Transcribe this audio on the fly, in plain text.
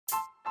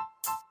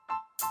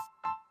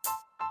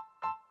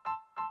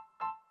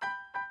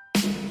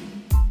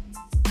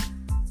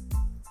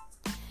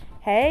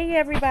Hey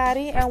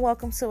everybody, and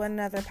welcome to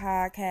another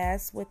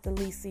podcast with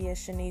Alicia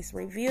Shanice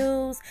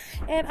Reviews.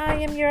 And I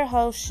am your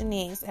host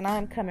Shanice, and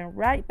I'm coming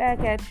right back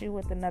at you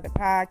with another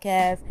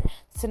podcast.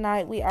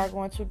 Tonight we are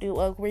going to do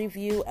a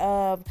review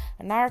of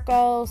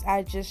Narcos.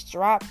 I just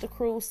dropped the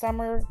cruel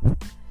summer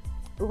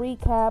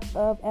recap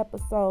of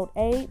episode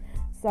 8.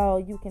 So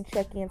you can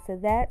check into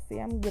that. See,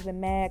 I'm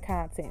giving mad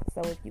content.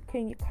 So if you're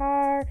in your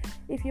car,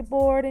 if you're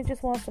bored and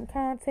just want some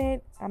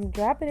content, I'm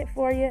dropping it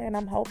for you, and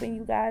I'm hoping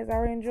you guys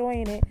are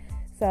enjoying it.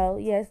 So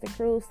yes, the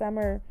cruel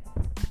summer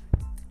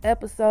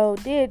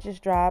episode did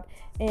just drop,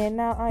 and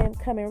now I am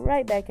coming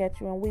right back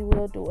at you, and we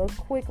will do a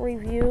quick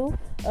review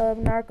of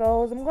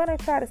Narcos. I'm going to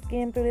try to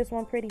skim through this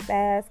one pretty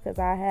fast because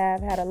I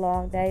have had a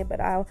long day, but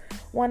I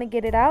want to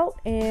get it out,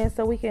 and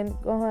so we can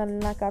go ahead and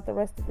knock out the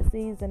rest of the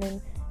season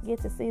and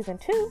get to season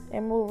 2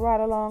 and move right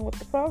along with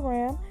the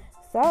program.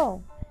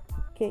 So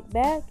kick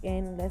back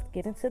and let's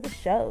get into the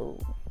show.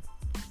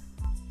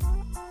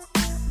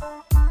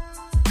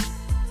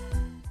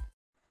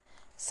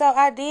 So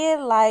I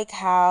did like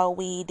how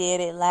we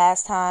did it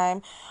last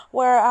time,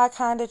 where I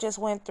kind of just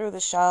went through the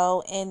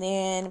show and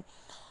then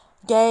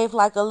gave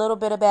like a little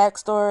bit of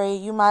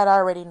backstory. You might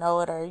already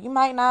know it, or you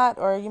might not,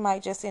 or you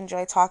might just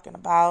enjoy talking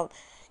about,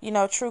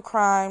 true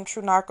crime,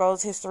 true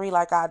Narcos history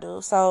like I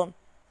do. So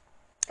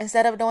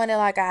instead of doing it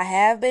like I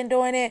have been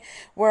doing it,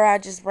 where I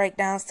just break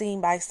down scene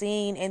by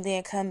scene and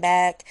then come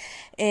back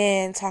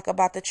and talk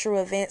about the true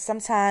event,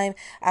 sometimes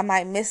I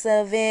might miss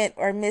an event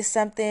or miss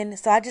something.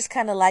 So I just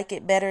kind of like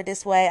it better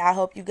this way. I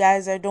hope you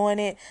guys are doing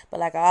it.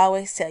 But like I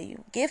always tell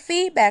you, give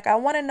feedback. I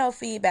want to know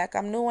feedback.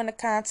 I'm new in the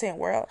content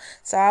world,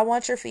 so I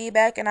want your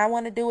feedback, and I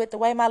want to do it the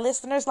way my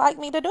listeners like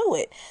me to do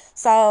it.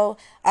 So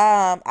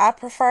I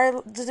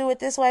prefer to do it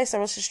this way. So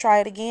let's just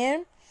try it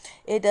again.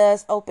 It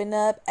does open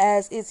up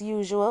as is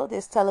usual.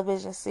 This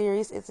television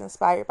series is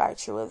inspired by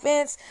true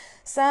events,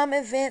 some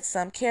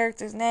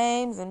characters'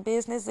 names and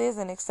businesses,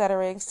 and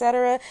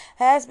etc.,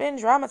 has been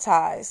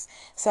dramatized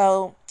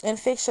and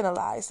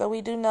fictionalized. So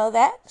we do know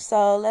that.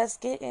 So let's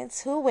get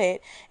into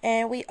it.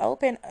 And we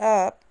open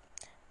up,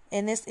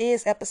 and this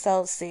is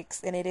episode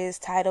 6, and it is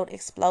titled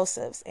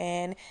Explosivos.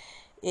 And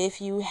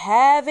if you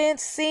haven't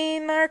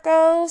seen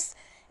Narcos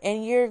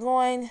and you're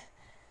going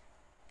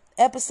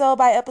episode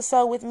by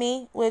episode with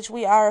me, which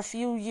we are a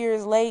few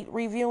years late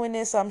reviewing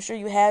this, so I'm sure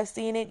you have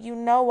seen it, you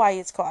know why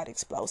it's called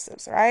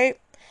Explosivos, right?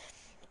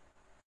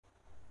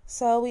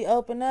 So we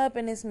open up,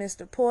 and it's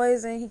Mr.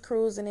 Poison. He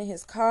cruising in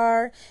his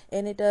car,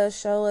 and it does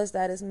show us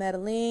that it's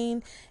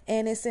Medellin,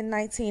 and it's in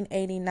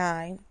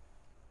 1989.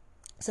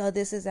 So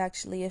this is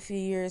actually a few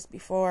years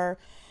before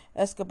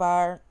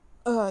Escobar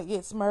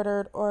gets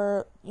murdered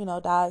or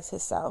dies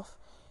himself.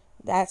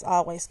 That's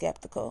always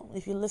skeptical.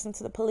 If you listen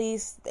to the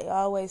police, they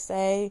always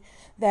say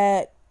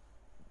that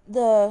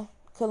the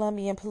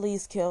Colombian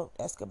police killed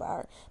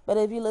Escobar. But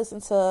if you listen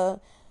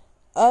to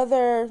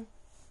other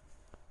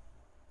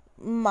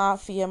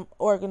mafia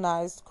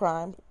organized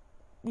crime,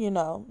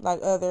 like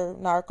other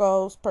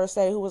narcos per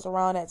se who was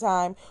around that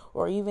time,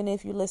 or even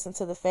if you listen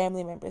to the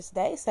family members,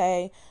 they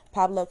say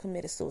Pablo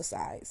committed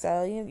suicide.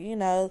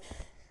 So,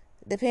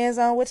 depends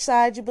on which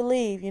side you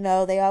believe.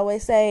 They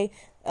always say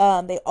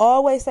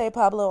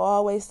Pablo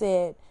always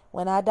said,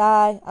 when I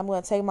die, I'm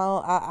going to take my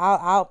own,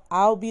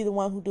 I'll be the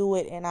one who do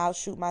it, and I'll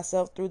shoot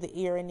myself through the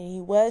ear. And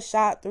he was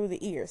shot through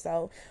the ear.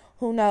 So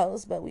who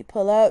knows? But we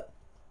pull up,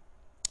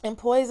 and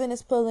Poison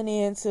is pulling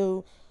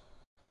into,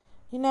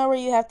 where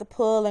you have to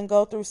pull and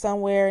go through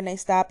somewhere, and they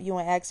stop you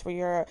and ask for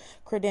your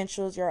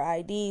credentials, your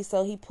ID.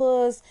 So he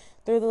pulls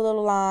through the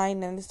little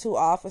line, and the two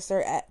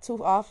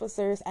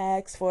officers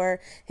ask for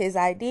his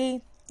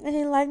ID. And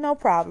he's like, no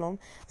problem.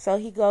 So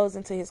he goes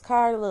into his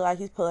car to look like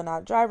he's pulling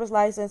out a driver's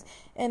license.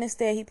 And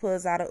instead he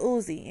pulls out a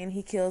Uzi. And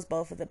he kills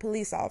both of the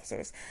police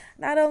officers.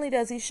 Not only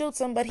does he shoot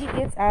them, but he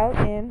gets out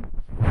and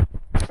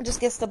just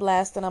gets to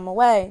blasting them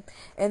away.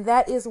 And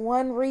that is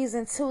one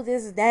reason to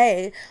this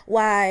day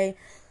why,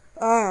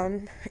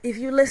 if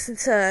you listen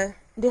to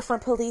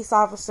different police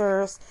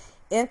officers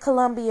in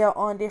Colombia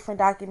on different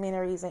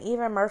documentaries, and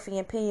even Murphy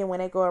and Pena, when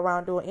they go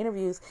around doing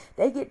interviews,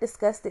 they get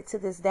disgusted to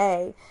this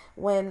day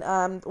when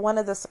one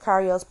of the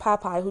sicarios,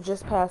 Popeye, who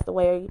just passed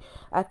away,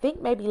 I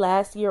think maybe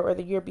last year or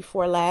the year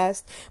before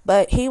last,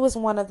 but he was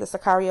one of the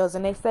sicarios,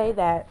 and they say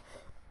that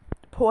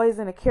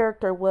Poison, a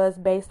character, was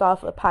based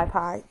off of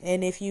Popeye.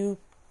 And if you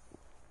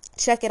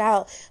check it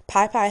out,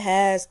 Popeye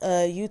has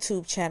a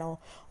YouTube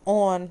channel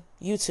on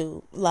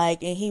YouTube,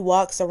 and he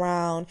walks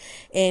around,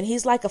 and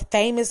he's like a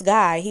famous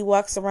guy. He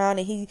walks around,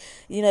 and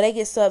they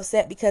get so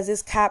upset because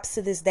there's cops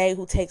to this day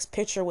who takes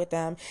picture with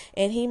them,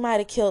 and he might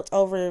have killed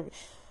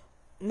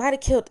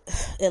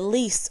at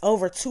least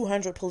over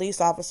 200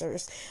 police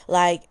officers.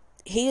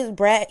 He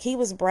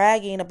was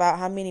bragging about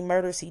how many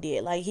murders he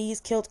did. He's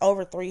killed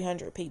over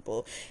 300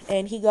 people,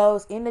 and he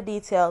goes into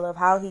detail of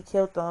how he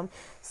killed them.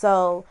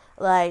 So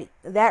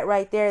that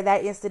right there,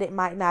 that incident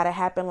might not have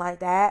happened like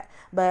that,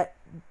 but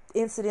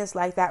incidents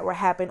like that were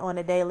happen on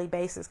a daily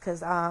basis,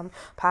 because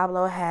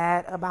Pablo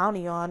had a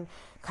bounty on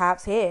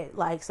cops' head.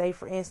 Say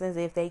for instance,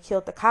 if they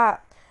killed the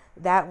cop,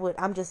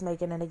 I'm just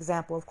making an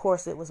example. Of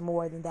course it was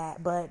more than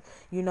that, but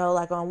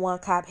like on one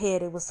cop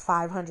head it was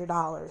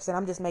 $500, and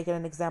I'm just making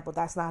an example.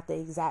 That's not the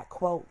exact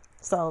quote.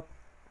 So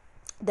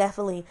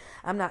definitely,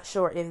 I'm not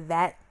sure if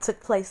that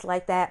took place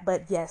like that,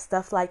 but yes,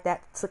 stuff like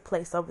that took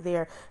place over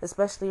there,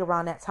 especially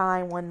around that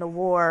time when the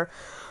war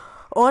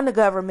on the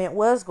government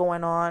was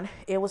going on.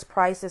 It was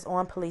prices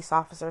on police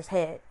officers'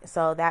 head.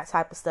 So that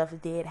type of stuff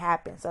did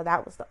happen. So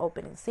that was the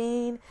opening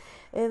scene.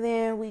 And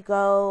then we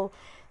go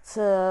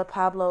to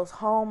Pablo's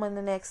home in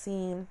the next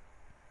scene,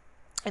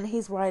 and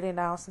he's writing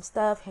down some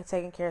stuff,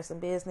 taking care of some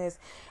business.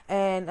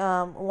 And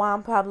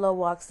Juan Pablo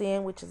walks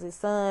in, which is his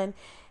son,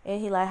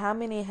 and he like, how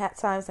many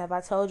times have I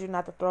told you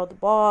not to throw the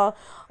ball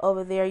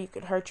over there? You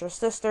could hurt your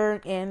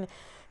sister. And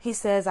he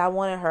says, I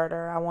want to hurt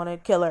her. I want to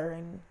kill her.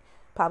 And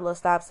Pablo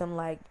stops him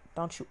like,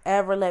 don't you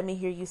ever let me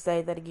hear you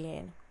say that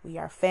again. We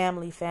are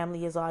family.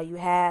 Family is all you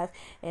have.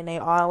 And they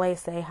always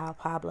say how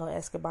Pablo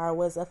Escobar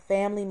was a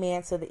family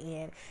man to the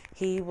end.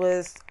 He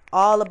was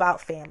all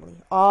about family.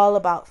 All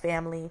about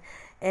family.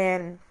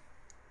 And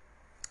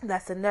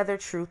that's another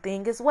true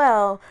thing as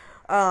well.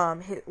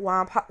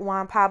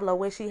 Juan Pablo,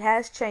 which he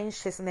has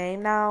changed his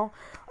name now,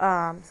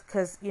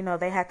 because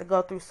they had to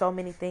go through so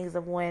many things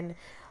of when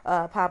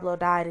Pablo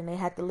died, and they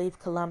had to leave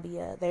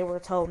Colombia. They were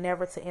told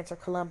never to enter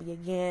Colombia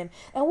again,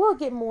 and we'll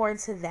get more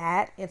into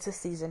that into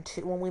season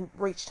 2 when we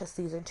reach to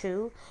season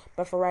 2.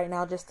 But for right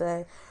now, just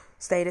to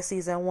stay to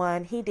season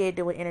 1, he did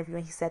do an interview,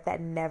 and he said that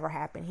never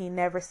happened. He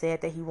never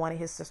said that he wanted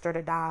his sister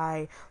to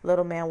die,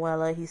 little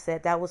Manuela. He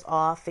said that was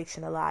all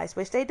fictionalized,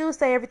 which they do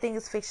say everything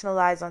is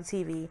fictionalized on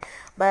TV.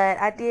 But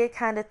I did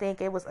kind of think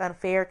it was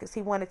unfair because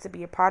he wanted to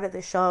be a part of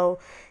the show.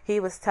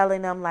 He was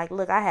telling them like,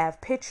 look, I have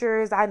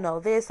pictures, I know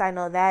this, I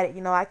know that,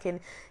 I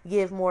can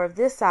give more of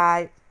this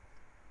side.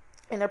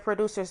 And the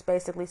producers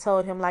basically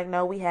told him, like,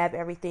 no, we have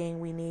everything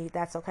we need.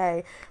 That's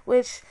okay.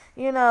 Which,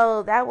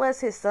 that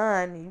was his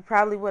son. You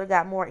probably would have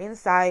got more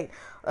insight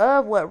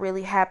of what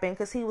really happened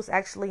because he was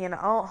actually in a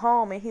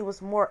home and he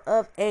was more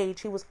of age.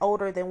 He was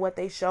older than what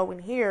they show in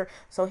here.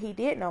 So he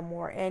did know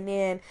more. And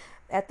then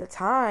at the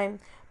time,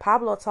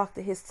 Pablo talked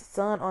to his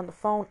son on the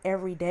phone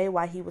every day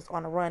while he was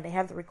on a run. They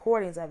have the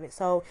recordings of it.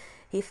 So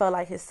he felt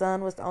like his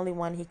son was the only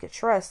one he could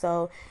trust.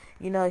 So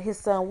his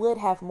son would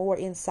have more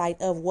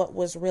insight of what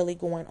was really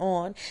going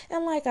on.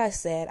 And like I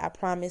said, I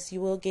promise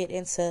you we'll get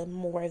into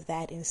more of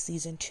that in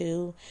season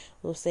 2.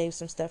 We'll save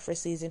some stuff for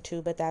season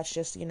 2, but that's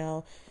just,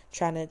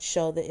 trying to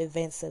show the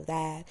events of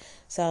that.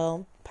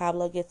 So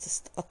Pablo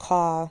gets a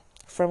call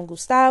from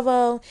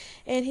Gustavo,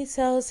 and he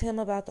tells him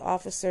about the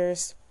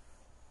officers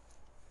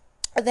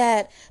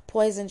that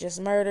Poison just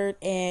murdered,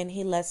 and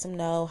he lets him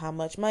know how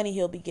much money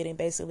he'll be getting.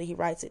 Basically, he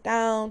writes it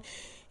down.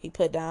 He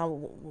put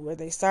down, were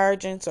they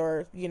sergeants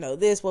or,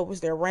 what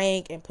was their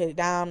rank, and put it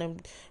down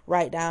and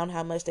write down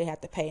how much they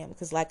had to pay him.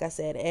 Because like I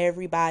said,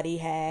 everybody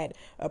had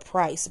a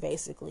price,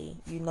 basically.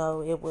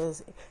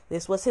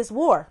 This was his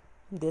war.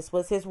 This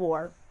was his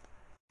war.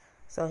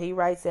 So he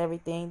writes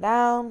everything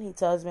down. He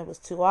tells him it was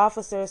 2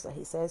 officers, so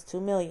he says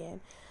 2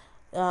 million.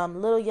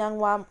 Little young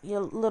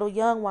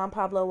Juan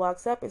Pablo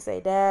walks up and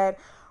say, Dad,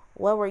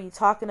 what were you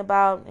talking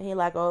about? And he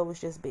like, oh, it was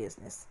just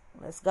business.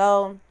 Let's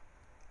go.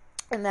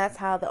 And that's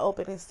how the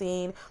opening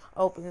scene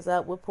opens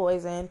up, with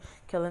Poison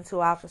killing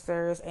 2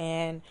 officers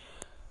and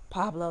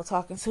Pablo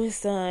talking to his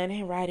son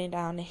and writing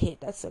down the hit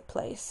that took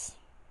place.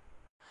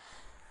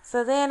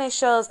 So then it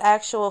shows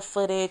actual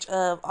footage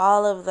of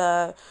all of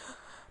the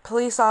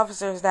police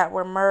officers that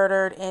were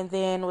murdered, and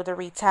then with the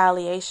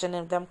retaliation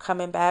of them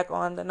coming back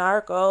on the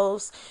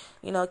Narcos,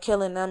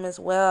 killing them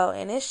as well.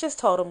 And it's just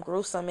total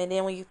gruesome. And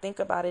then when you think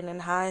about it in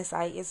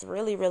hindsight, it's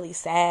really, really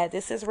sad.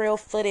 This is real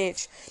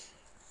footage,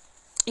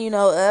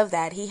 of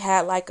that. He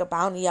had like a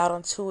bounty out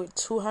on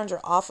 200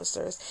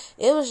 officers.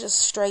 It was just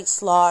straight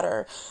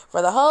slaughter.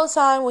 For the whole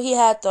time when he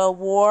had the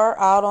war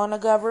out on the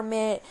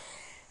government,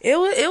 it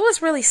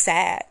was really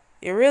sad.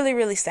 It really,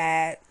 really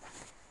sad.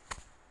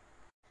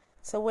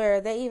 So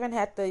where they even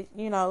had to,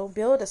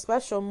 build a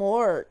special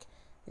morgue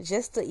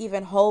just to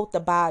even hold the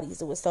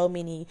bodies. It was so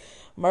many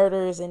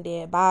murders and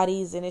dead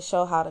bodies, and it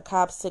showed how the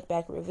cops took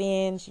back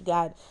revenge. You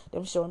got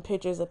them showing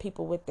pictures of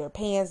people with their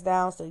pants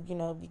down, so you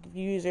can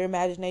use your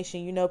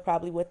imagination,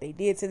 probably what they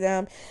did to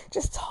them.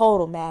 Just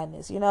total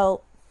madness,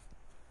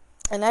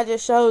 and that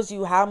just shows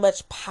you how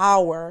much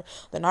power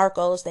the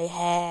Narcos they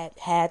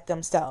had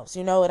themselves.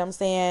 You know what I'm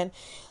saying?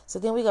 So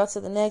then we go to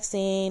the next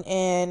scene,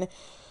 and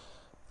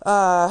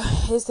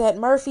it's at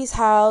Murphy's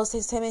house.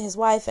 It's him and his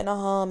wife in a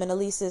home, and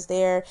Elise is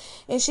there,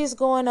 and she's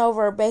going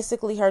over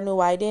basically her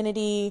new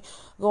identity,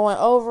 going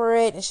over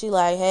it, and she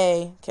like,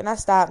 hey, can I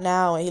stop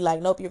now? And he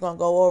like, nope, you're gonna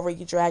go over.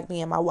 You dragged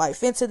me and my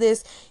wife into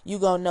this. You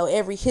gonna know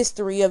every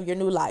history of your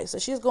new life. So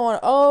she's going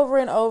over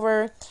and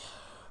over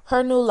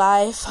her new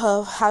life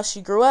of how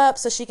she grew up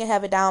so she can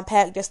have it down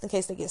packed just in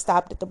case they get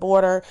stopped at the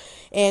border,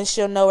 and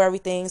she'll know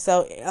everything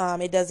so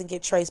it doesn't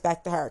get traced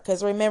back to her.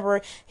 Because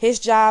remember, his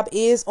job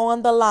is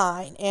on the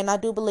line, and I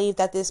do believe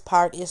that this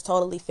part is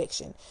totally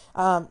fiction,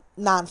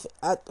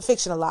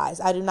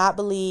 fictionalized. I do not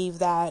believe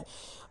that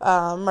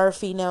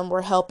Murphy and them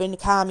were helping the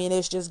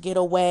communists just get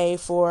away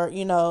for,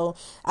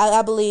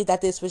 I believe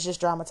that this was just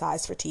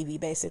dramatized for TV,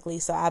 basically.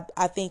 So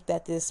I think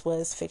that this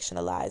was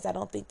fictionalized. I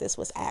don't think this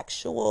was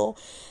actual.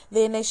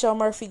 Then they show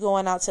Murphy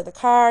going out to the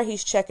car.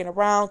 He's checking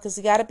around because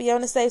he got to be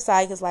on the safe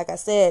side because, like I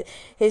said,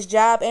 his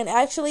job and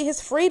actually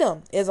his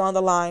freedom is on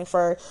the line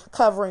for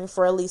covering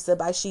for Elisa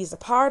by she's a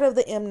part of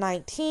the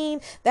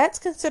M19. That's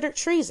considered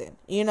treason.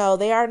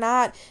 They are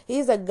not,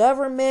 he's a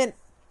government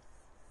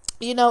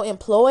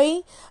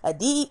employee, a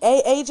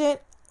DEA agent,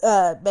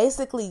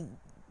 basically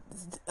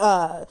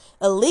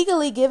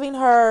illegally giving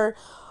her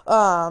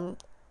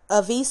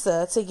a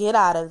visa to get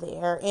out of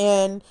there,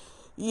 and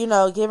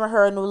giving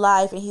her a new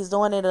life, and he's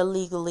doing it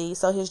illegally.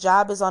 So his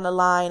job is on the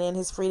line and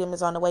his freedom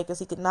is on the way, because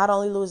he could not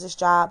only lose his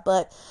job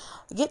but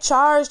get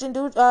charged and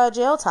do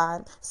jail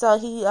time. So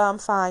he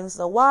finds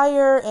the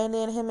wire, and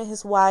then him and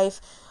his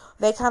wife,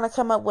 they kind of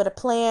come up with a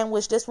plan,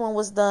 which this one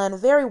was done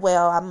very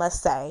well, I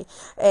must say.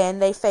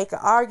 And they fake an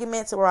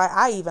argument to where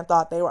I even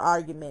thought they were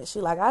arguments.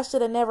 She like, I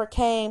should have never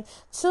came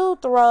to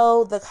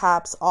throw the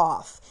cops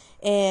off.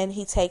 And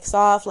he takes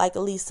off like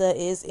Elisa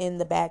is in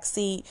the back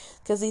seat,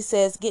 because he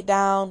says, get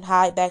down,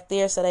 hide back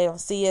there so they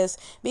don't see us,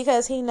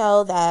 because he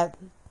know that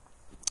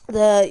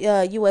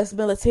the U.S.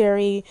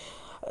 military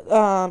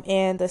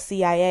and the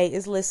CIA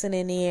is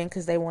listening in,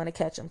 because they want to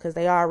catch him, because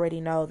they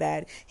already know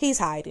that he's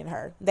hiding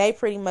her. They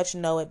pretty much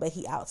know it, but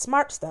he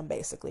outsmarts them,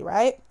 basically,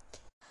 right?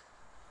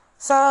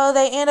 So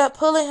they end up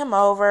pulling him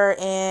over,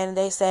 and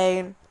they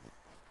say,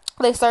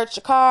 they search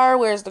the car,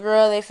 where's the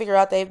girl? They figure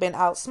out they've been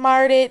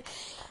outsmarted.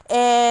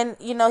 And,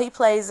 he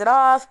plays it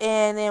off.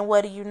 And then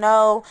what do you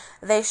know?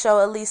 They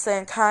show Elisa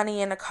and Connie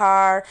in the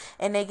car,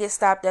 and they get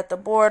stopped at the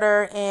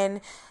border,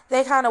 and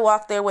they kind of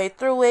walk their way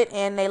through it,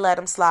 and they let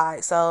them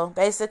slide. So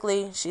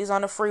basically, she's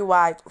on a free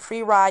ride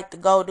to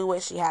go do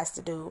what she has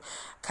to do.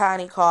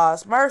 Connie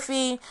calls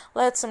Murphy,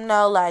 lets him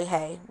know, like,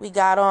 hey, we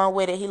got on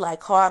with it. He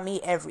called me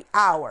every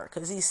hour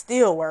because he's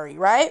still worried,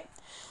 right?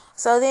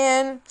 So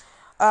then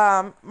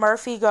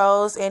Murphy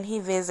goes and he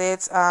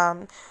visits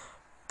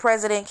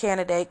president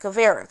candidate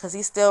Guevara, because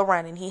he's still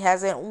running. He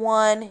hasn't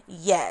won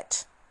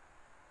yet.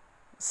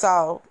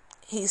 So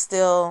he's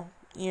still,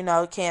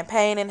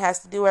 campaigning, has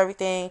to do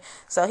everything.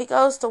 So he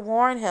goes to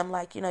warn him,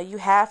 like, you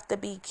have to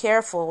be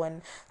careful,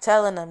 and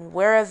telling him,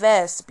 wear a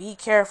vest, be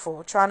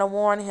careful, trying to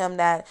warn him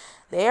that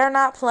they are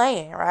not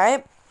playing,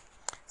 right?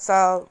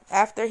 So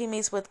after he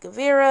meets with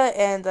Guevara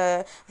and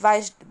the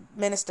vice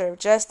minister of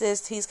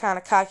justice, he's kind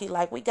of cocky,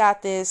 like, we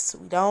got this,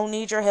 we don't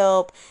need your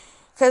help.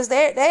 Because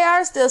they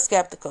are still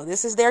skeptical.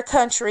 This is their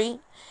country,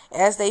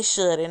 as they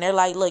should. And they're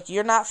like, look,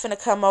 you're not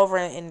finna come over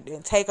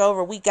and take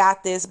over. We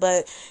got this.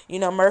 But,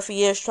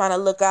 Murphy is trying to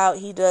look out.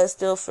 He does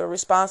still feel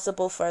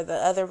responsible for the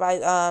other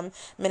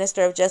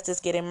Minister of Justice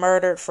getting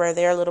murdered for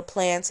their little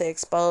plan to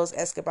expose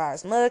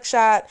Escobar's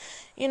mugshot.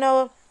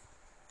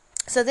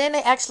 So then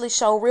they actually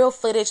show real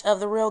footage of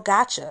the real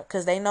Gotcha,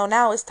 because they know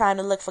now it's time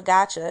to look for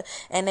Gotcha,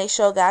 and they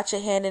show Gotcha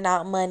handing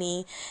out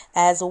money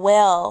as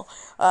well,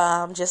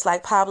 just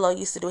like Pablo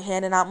used to do,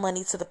 handing out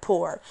money to the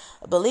poor.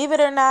 Believe it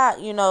or not,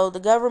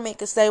 the government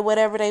can say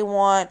whatever they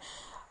want.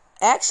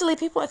 Actually,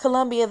 people in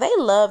Colombia, they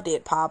loved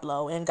it,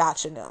 Pablo and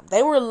Gotcha them.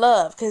 They were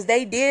loved because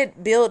they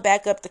did build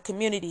back up the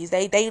communities.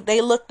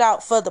 They looked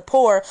out for the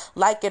poor,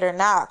 like it or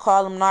not,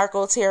 call them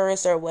narco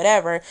terrorists or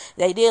whatever.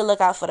 They did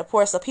look out for the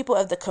poor. So people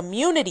of the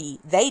community,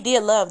 they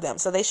did love them.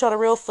 So they show the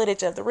real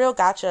footage of the real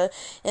Gotcha,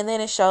 and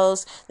then it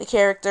shows the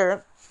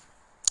character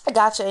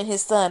Gotcha and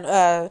his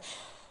son,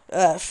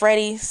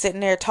 Freddie,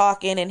 sitting there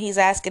talking, and he's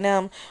asking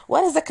him,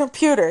 what is a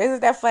computer? Isn't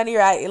that funny,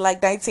 right?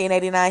 Like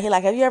 1989, he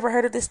like, have you ever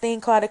heard of this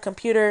thing called a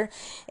computer?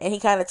 And he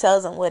kind of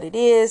tells him what it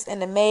is,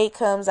 and the maid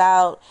comes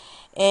out,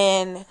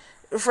 and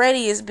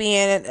Freddie is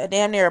being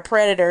damn near a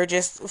predator,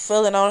 just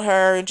feeling on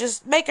her and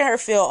just making her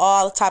feel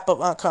all type of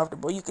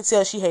uncomfortable. You could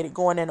tell she hated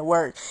going into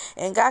work.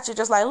 And Gotcha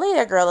just like, leave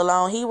that girl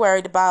alone. He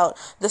worried about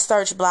the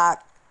search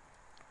block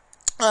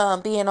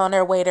being on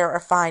their way there or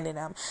finding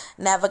them.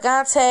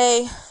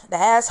 Navigante, the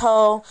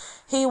asshole,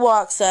 he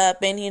walks up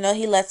and,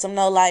 he lets them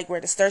know, like, where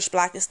the search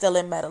block is still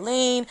in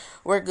Medellin.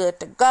 We're good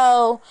to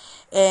go.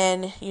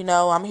 And,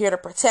 I'm here to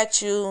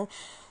protect you.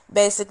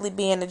 Basically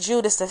being the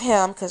Judas of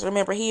him, because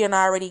remember, he had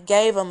already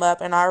gave him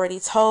up and already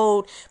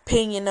told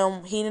Pinion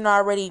them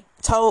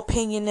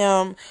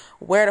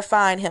where to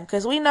find him,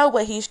 because we know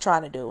what he's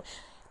trying to do.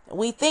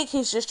 We think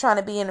he's just trying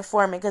to be an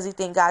informant because he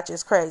think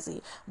Gotcha's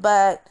crazy.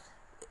 But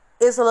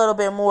it's a little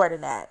bit more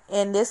than that.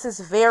 And this is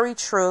very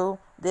true.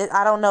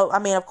 I don't know. I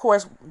mean, of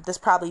course, this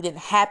probably didn't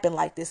happen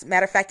like this.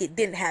 Matter of fact, it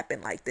didn't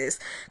happen like this.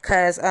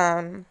 Because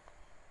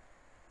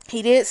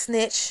he did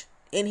snitch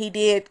and he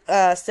did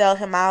sell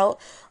him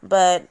out.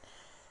 But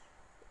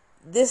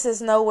this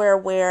is nowhere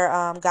where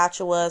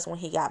Gotcha was when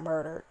he got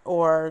murdered,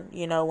 or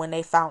when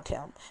they found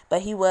him.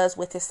 But he was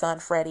with his son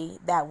Freddie.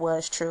 That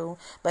was true.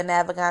 But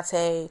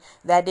Navigante,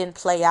 that didn't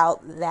play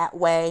out that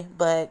way.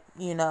 But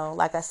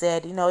like I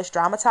said, it's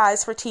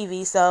dramatized for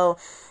TV, so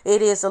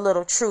it is a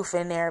little truth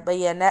in there. But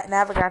yeah,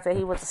 Navigante,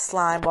 he was a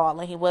slime ball,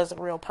 and he was a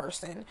real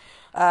person.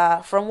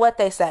 From what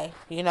they say,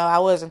 I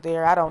wasn't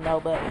there, I don't know,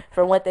 but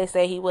from what they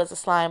say, he was a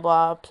slime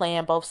ball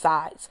playing both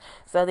sides.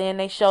 So then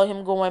they show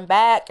him going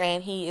back,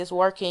 and he is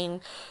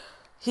working.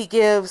 He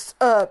gives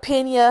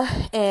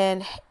Pena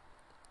and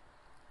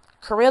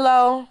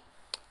Carrillo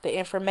the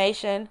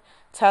information,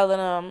 telling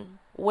them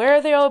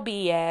where they'll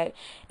be at.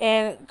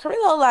 And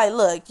Carrillo like,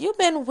 look, you've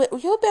been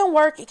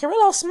working.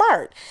 Carrillo's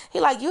smart. He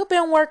like, you've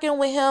been working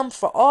with him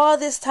for all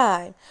this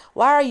time.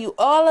 Why are you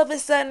all of a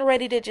sudden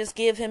ready to just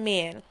give him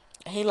in?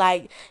 He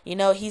like,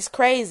 he's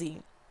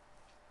crazy.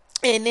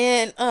 And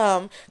then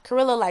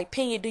Carrillo like,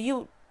 Pena, do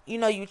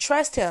you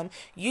trust him?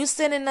 You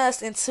sending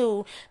us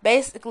into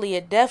basically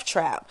a death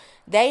trap.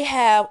 They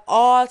have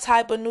all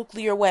type of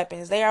nuclear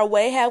weapons. They have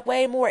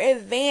way more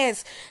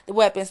advanced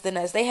weapons than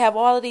us. They have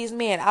all of these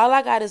men. All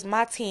I got is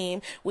my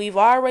team. We've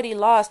already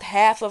lost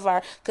half of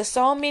our, cause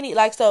so many,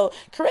 so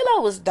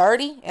Carrillo was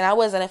dirty, and I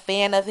wasn't a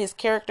fan of his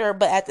character,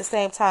 but at the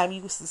same time,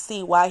 you used to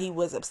see why he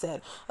was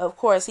upset. Of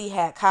course, he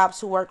had cops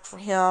who worked for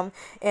him,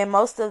 and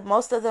most of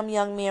them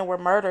young men were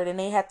murdered, and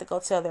they had to go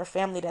tell their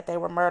family that they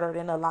were murdered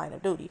in the line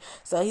of duty.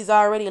 So he's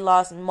already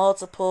lost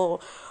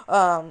multiple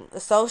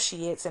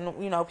associates and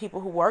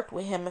people who worked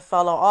with him and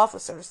fellow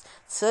officers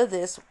to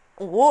this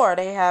war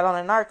they had on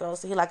the Narcos.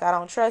 So he like, I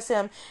don't trust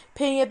him.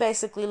 Pena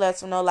basically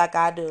lets him know like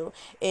I do.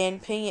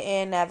 And Pena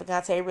and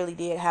Navigante really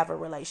did have a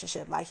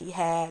relationship like he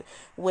had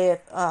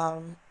with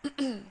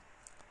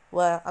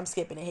well, I'm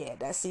skipping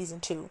ahead. That's season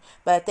 2.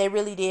 But they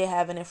really did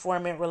have an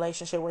informant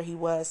relationship where he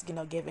was,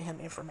 giving him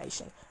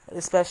information,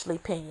 especially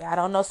Pena. I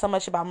don't know so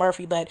much about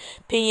Murphy, but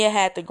Pena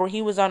had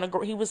he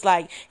was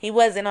like, he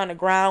wasn't on the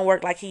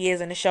groundwork like he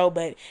is in the show,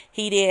 but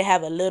he did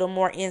have a little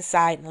more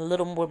insight and a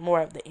little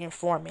more of the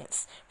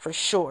informants for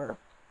sure.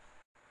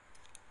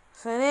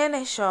 So then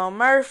they show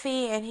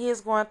Murphy, and he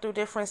is going through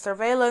different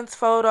surveillance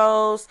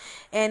photos,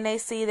 and they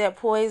see that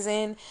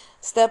Poison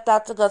stepped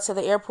out to go to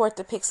the airport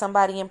to pick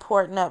somebody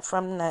important up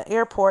from the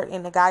airport,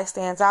 and the guy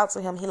stands out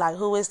to him. He like,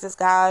 who is this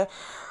guy?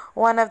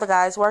 One of the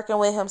guys working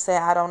with him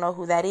said, I don't know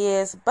who that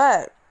is,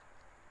 but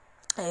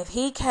if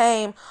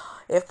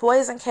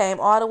Poison came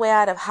all the way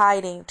out of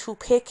hiding to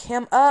pick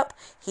him up,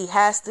 he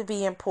has to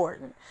be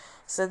important.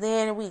 So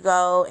then we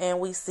go and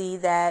we see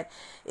that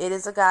it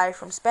is a guy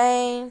from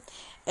Spain,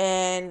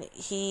 and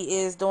he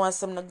is doing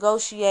some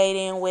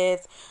negotiating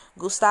with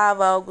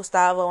Gustavo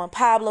and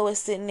Pablo is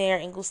sitting there,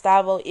 and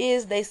Gustavo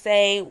is, they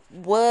say,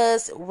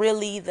 was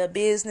really the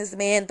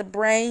businessman, the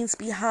brains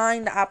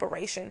behind the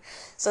operation.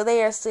 So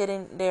they are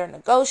sitting there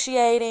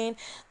negotiating.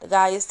 The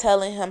guy is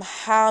telling him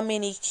how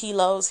many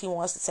kilos he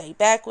wants to take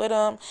back with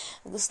him.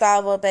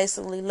 Gustavo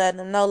basically letting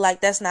him know like,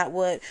 that's not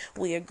what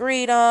we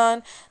agreed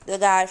on. The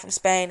guy from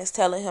Spain is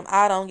telling him,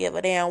 I don't give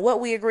a damn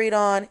what we agreed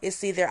on.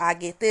 It's either I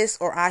get this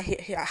or I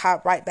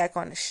hop right back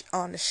on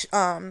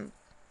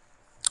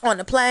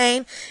the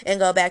plane and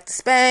go back to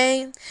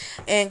Spain.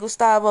 And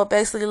Gustavo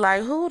basically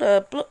like, who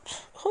the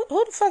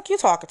fuck you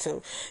talking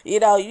to? You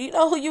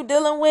know who you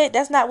dealing with?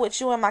 That's not what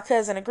you and my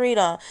cousin agreed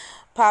on.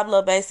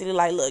 Pablo basically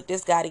like, look,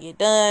 this got to get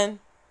done.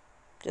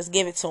 Just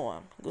give it to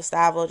him.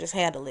 Gustavo just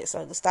handle it.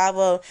 So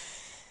Gustavo,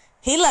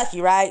 he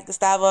lucky, right?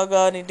 Gustavo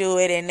go and do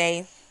it, and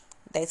they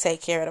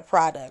take care of the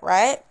product,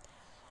 right?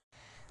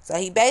 So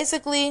he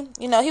basically,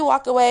 he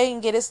walk away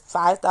and get his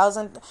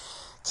 5,000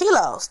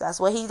 kilos. That's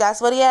what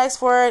he asked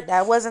for.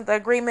 That wasn't the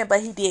agreement,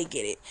 but he did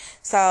get it.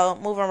 So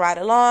moving right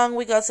along,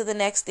 we go to the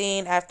next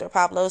scene after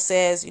Pablo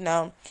says,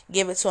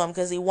 give it to him,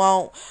 because he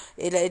won't.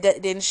 It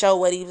didn't show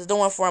what he was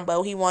doing for him,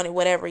 but he wanted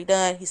whatever he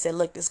done. He said,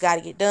 look, this got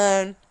to get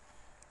done.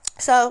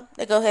 So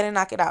they go ahead and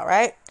knock it out,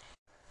 right?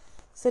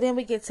 So then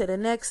we get to the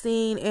next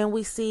scene, and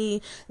we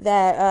see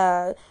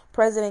that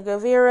President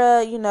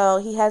Guevara,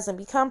 he hasn't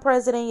become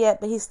president yet,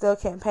 but he's still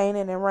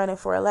campaigning and running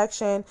for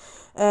election.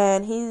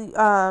 And he,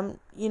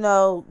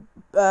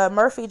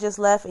 Murphy just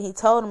left, and he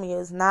told him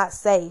it's not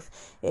safe.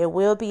 It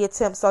will be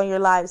attempts on your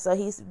life. So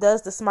he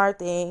does the smart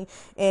thing,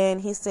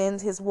 and he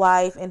sends his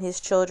wife and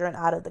his children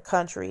out of the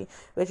country,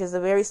 which is a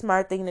very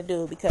smart thing to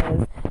do,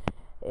 because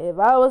if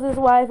I was his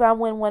wife, I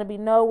wouldn't want to be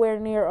nowhere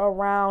near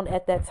around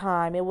at that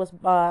time. It was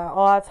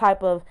all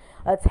type of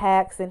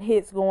attacks and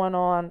hits going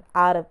on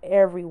out of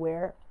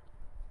everywhere.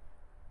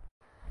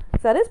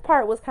 So this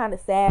part was kind of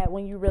sad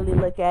when you really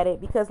look at it,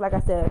 because like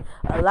I said,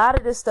 a lot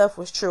of this stuff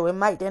was true. It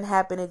might didn't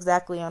happen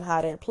exactly on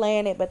how they're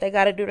playing it, but they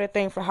got to do their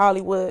thing for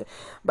Hollywood.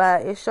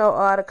 But it showed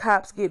all the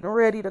cops getting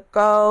ready to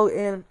go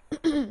and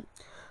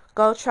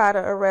go try to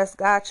arrest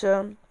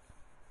Gotcha.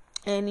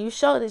 And they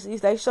show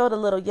the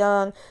little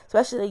young,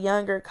 especially the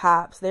younger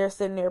cops, they're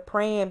sitting there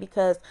praying,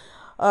 because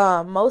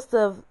most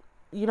of,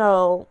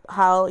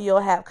 how you'll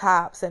have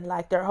cops and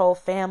like their whole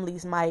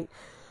families might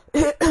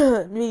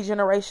be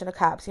generation of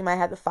cops. You might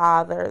have the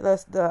father,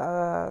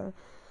 the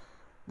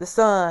the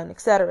son,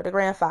 etc., the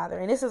grandfather.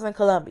 And this is in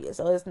Colombia,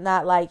 so it's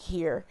not like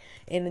here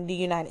in the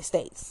United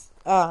States.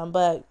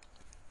 But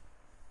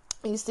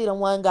you see the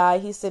one guy,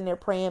 he's sitting there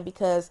praying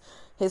because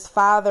his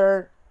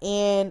father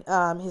and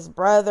his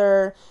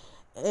brother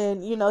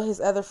and his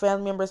other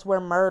family members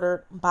were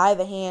murdered by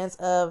the hands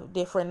of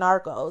different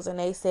narcos, and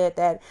they said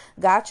that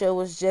Gotcha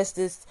was just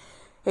as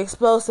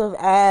explosive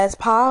as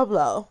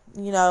Pablo.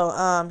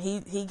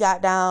 He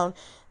got down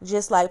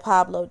just like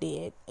Pablo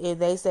did. And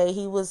they say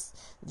he was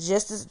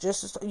just as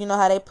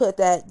how they put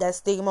that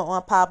stigma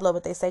on Pablo,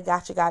 but they say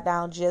Gotcha got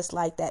down just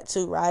like that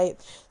too, right?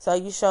 So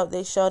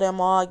they show them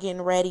all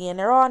getting ready, and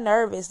they're all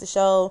nervous to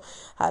show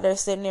how they're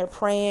sitting there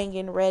praying,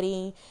 getting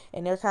ready,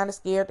 and they're kind of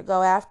scared to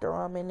go after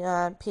him.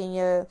 And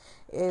Pena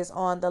is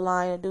on the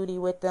line of duty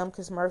with them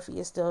because Murphy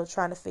is still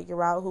trying to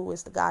figure out who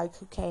is the guy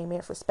who came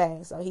in for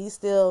Spain. So he's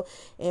still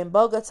in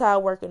Bogota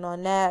working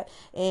on that,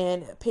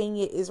 and Pena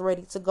is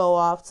ready to go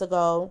off to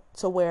go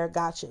to where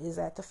Gotcha is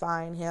at to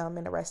find him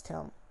and arrest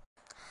him.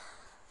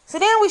 So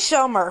then we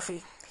show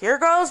Murphy. Here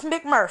goes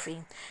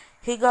McMurphy.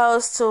 He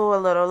goes to a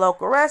little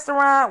local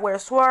restaurant where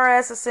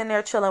Suarez is sitting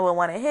there chilling with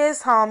one of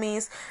his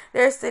homies.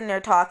 They're sitting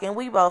there talking.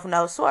 We both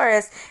know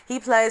Suarez, he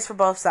plays for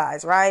both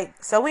sides, right?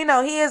 So we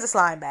know he is a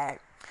slime bag.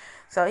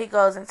 So he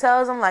goes and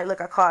tells him, like, look,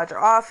 I called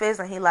your office,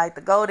 and he like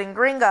the golden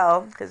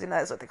gringo, because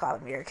that's what they call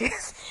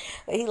Americans.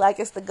 He like,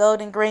 it's the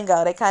golden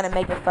gringo. They kind of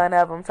making fun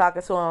of him,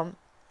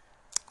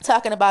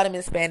 talking about him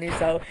in Spanish.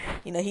 So,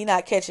 he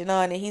not catching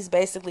on, and he's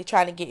basically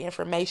trying to get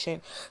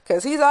information,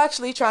 because he's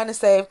actually trying to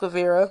save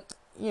Guevara,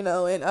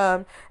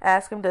 and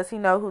ask him, does he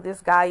know who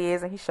this guy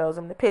is, and he shows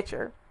him the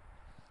picture.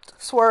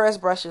 Suarez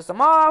brushes him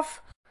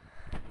off.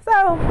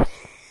 So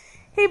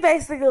he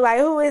basically like,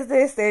 who is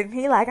this? And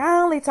he like,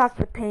 I only talk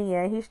to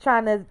Pena. He's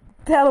trying to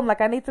tell him, like,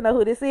 I need to know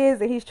who this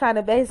is. And he's trying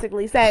to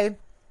basically say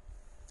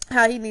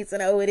how he needs to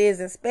know who it is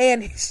in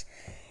Spanish.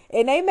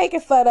 And they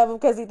making fun of him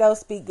because he don't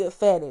speak good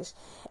Spanish.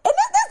 And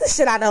that's the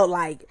shit I don't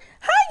like.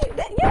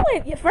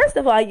 First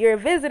of all, you're a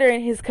visitor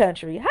in his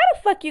country. How the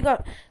fuck you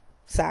gonna...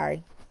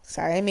 Sorry,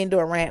 I didn't mean to do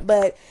a rant.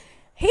 But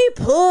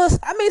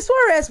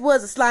Suarez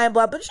was a slime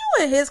ball, but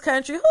you in his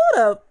country,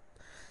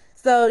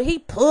 So he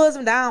pulls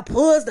him down,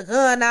 pulls the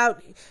gun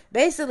out,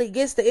 basically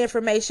gets the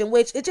information,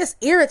 which it just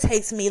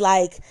irritates me.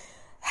 Like,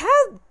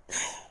 how?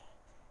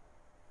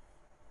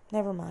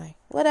 Never mind.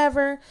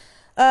 Whatever.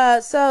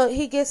 So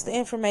he gets the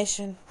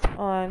information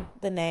on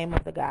the name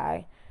of the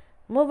guy.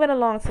 Moving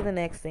along to the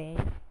next scene.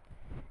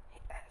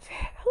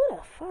 Who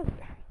the fuck?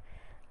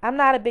 I'm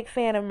not a big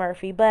fan of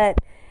Murphy, but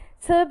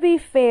to be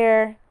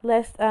fair,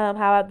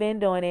 how I've been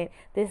doing it,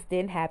 this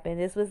didn't happen.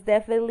 This was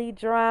definitely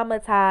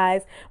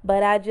dramatized,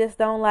 but I just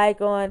don't like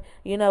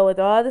with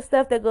all the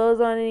stuff that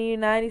goes on in the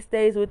United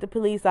States with the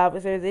police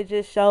officers, it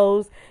just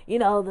shows,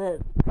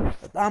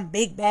 I'm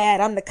big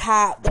bad, I'm the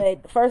cop.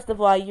 But first of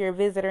all, you're a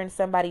visitor in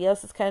somebody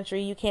else's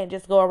country. You can't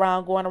just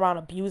going around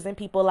abusing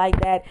people like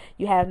that.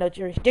 You have no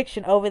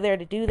jurisdiction over there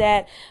to do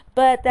that.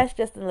 But that's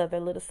just another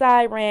little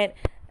side rant.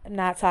 I'm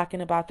not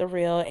talking about the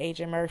real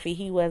Agent Murphy.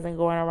 He wasn't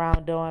going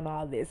around doing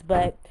all this.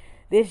 But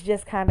this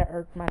just kind of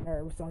irked my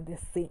nerves on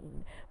this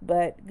scene.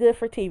 But good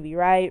for TV,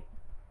 right?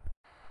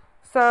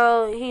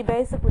 So he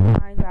basically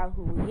finds out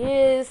who he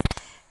is.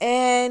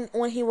 And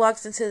when he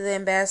walks into the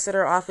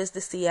ambassador office,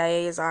 the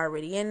CIA is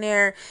already in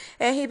there.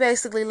 And he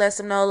basically lets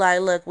him know,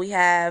 like, look, we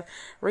have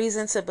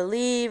reason to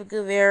believe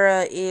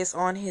Guevara is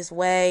on his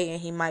way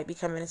and he might be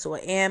coming into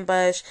an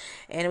ambush.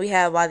 And we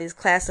have all these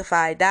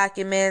classified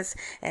documents.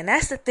 And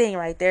that's the thing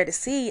right there. The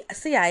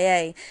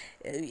CIA,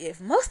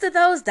 if most of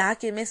those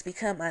documents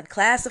become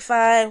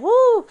unclassified,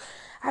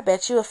 I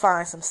bet you'll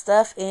find some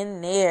stuff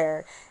in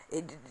there. We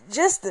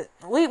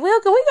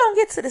gonna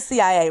get to the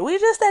CIA. We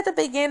just at the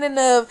beginning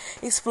of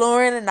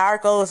exploring the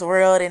Narcos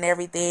world and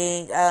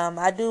everything.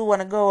 I do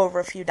want to go over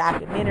a few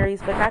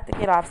documentaries, but not to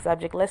get off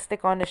subject. Let's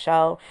stick on the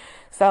show.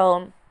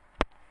 So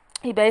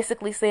he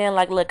basically saying,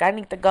 like, look, I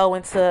need to go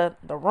into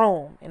the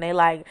room, and they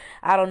like,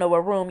 I don't know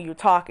what room you're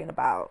talking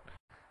about.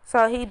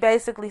 So he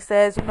basically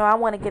says, I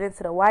want to get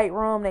into the white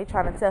room. They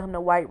try to tell him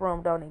the white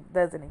room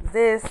doesn't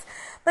exist.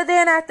 But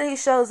then after he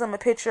shows them a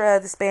picture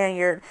of the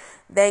Spaniard,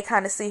 they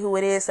kind of see who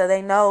it is. So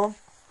they know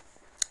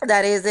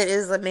that it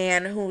is a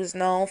man who's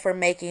known for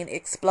making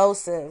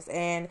explosives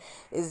and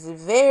is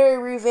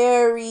very,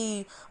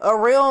 very a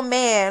real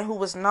man who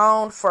was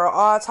known for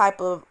all type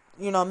of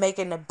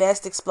making the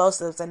best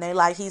explosives, and they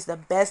like he's the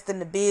best in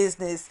the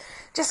business.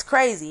 Just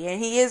crazy. And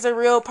he is a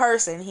real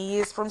person. He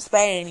is from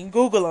Spain. You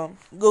Google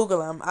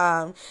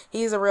him.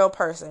 He's a real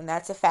person.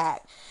 That's a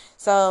fact.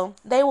 So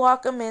they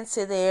walk him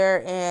into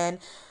there, and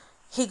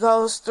he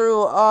goes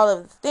through all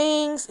of the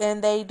things,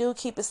 and they do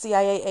keep a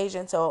CIA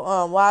agent to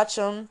watch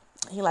him.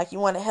 He like, you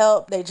want to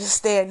help? They just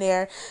stand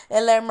there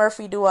and let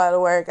Murphy do all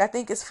the work. I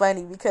think it's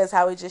funny because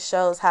how it just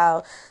shows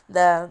how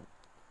the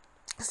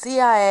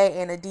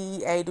CIA and the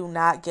DEA do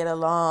not get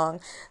along.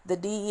 The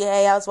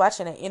DEA, I was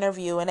watching an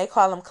interview, and they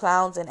call them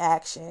clowns in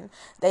action.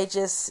 They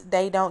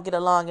don't get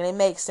along, and it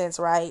makes sense,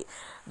 right?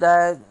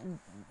 At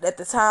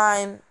the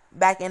time,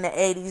 back in the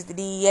 80s, the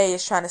DEA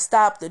is trying to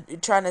stop the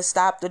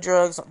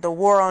drugs, the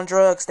war on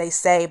drugs, they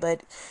say,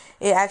 but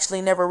it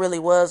actually never really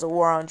was a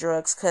war on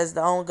drugs because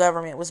the own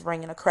government was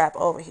bringing the crap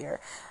over here.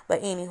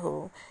 But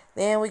anywho,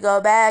 then we go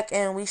back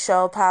and we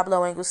show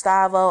Pablo and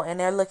Gustavo, and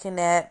they're looking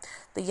at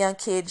the young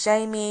kid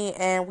Jamie,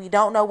 and we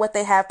don't know what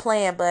they have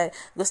planned, but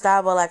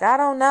Gustavo like, I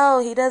don't know,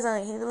 he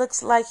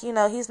looks like,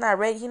 he's not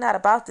ready, he's not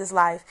about this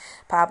life.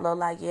 Pablo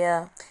like,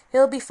 yeah,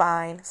 he'll be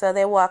fine. So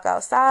they walk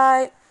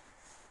outside.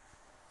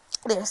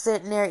 They're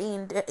sitting there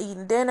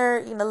eating dinner,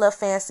 eating a little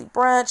fancy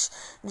brunch.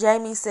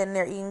 Jamie's sitting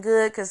there eating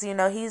good because,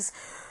 he's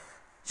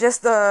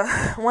just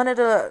one of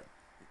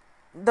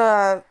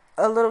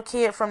a little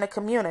kid from the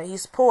community.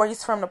 He's poor.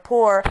 He's from the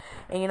poor,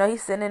 and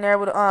he's sitting in there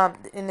with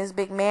in this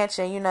big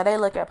mansion. They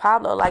look at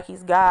Pablo like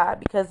he's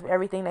God because of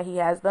everything that he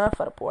has done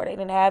for the poor. They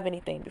didn't have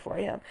anything before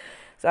him.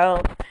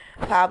 So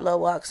Pablo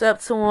walks up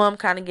to him,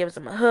 kind of gives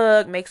him a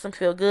hug, makes him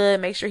feel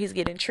good, makes sure he's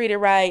getting treated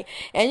right.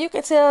 And you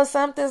can tell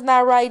something's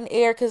not right in the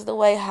air because the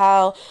way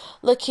how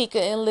Lakika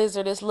and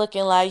Lizard is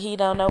looking like he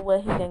don't know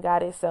what he done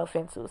got himself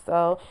into.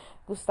 So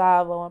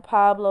Gustavo and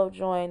Pablo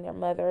join their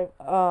mother,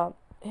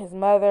 his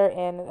mother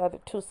and the other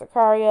two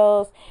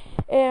sicarios,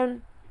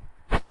 and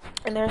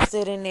they're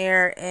sitting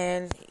there,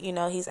 and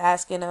he's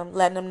asking them,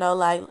 letting them know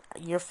like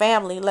your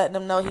family, letting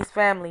them know he's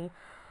family.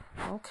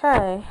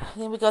 Okay,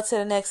 then we go to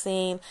the next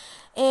scene,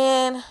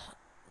 and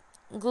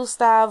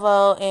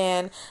Gustavo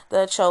and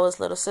the Ochoa's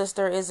little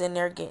sister is in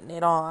there getting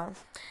it on.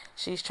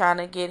 She's trying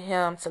to get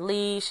him to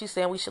leave. She's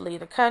saying we should leave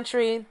the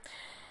country.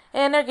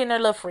 And they're getting their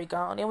little freak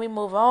on. Then we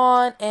move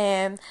on,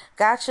 and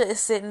Gotcha is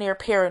sitting there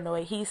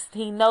paranoid.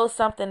 He knows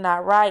something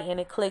not right, and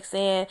it clicks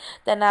in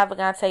that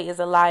Navigante is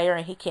a liar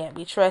and he can't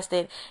be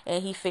trusted.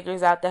 And he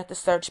figures out that the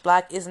search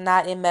block is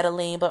not in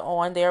Medellin, but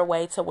on their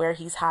way to where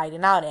he's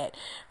hiding out at.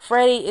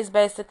 Freddy is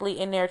basically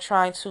in there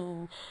trying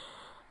to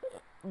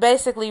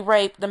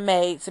rape the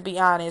maid, to be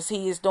honest.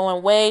 He is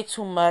doing way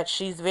too much.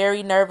 She's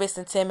very nervous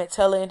and timid,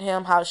 telling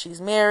him how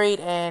she's married,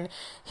 and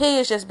he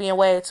is just being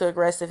way too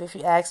aggressive, if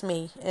you ask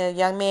me.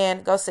 Young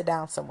man, go sit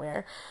down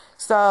somewhere.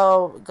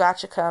 So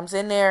Gotcha comes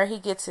in there. He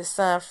gets his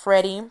son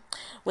Freddy,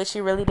 which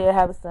he really did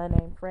have a son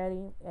named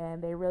Freddy,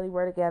 and they really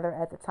were together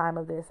at the time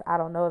of this. I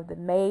don't know if the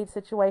maid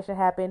situation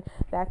happened.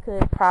 That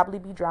could probably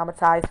be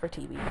dramatized for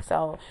TV.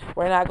 So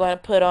we're not going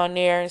to put on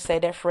there and say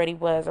that Freddy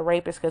was a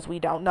rapist because we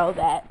don't know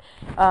that.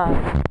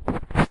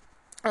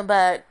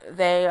 But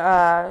they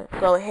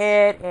go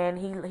ahead, and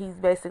he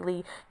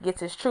basically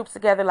gets his troops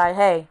together like,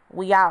 hey,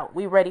 we out.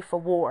 We ready for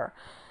war.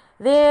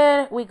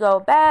 Then we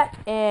go back,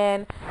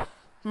 and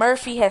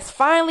Murphy has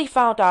finally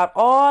found out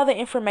all the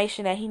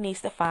information that he needs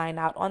to find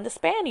out on the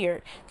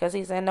Spaniard, because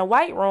he's in the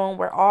white room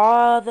where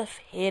all the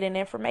hidden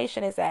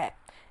information is at.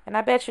 And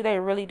I bet you they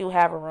really do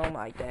have a room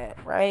like that,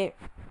 right?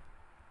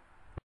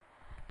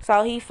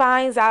 So he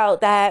finds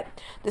out that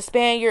the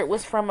Spaniard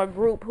was from a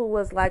group who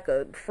was like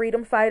a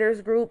freedom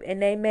fighters group,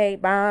 and they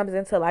made bombs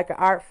into like an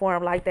art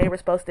form, like they were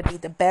supposed to be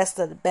the best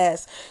of the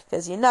best.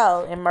 Because in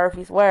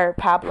Murphy's word,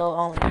 Pablo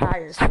only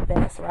hires the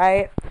best,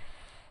 right?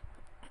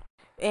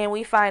 And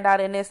we find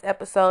out in this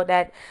episode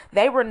that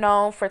they were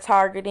known for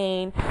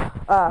targeting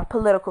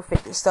political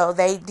figures. So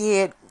they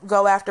did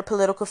go after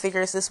political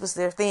figures. This was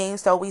their thing.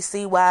 So we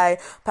see why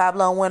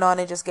Pablo went on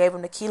and just gave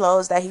him the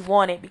kilos that he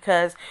wanted,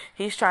 because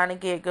he's trying to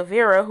get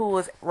Guevara, who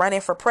was running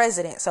for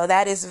president. So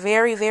that is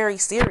very, very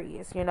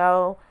serious,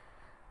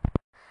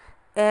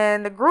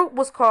 And the group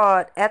was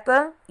called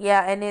ETA,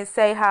 and then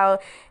say how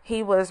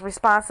he was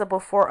responsible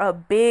for a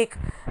big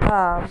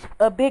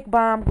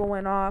bomb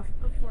going off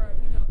for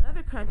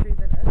other countries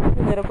and other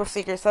political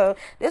figures. So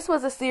this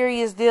was a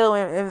serious deal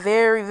and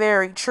very,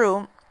 very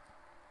true.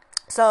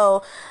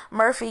 So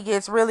Murphy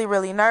gets really,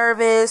 really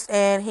nervous,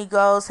 and him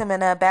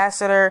and the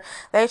ambassador,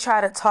 they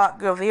try to talk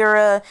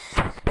Guevara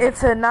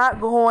into not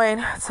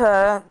going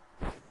to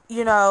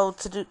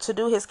to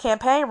do his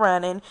campaign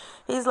run. And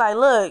he's like,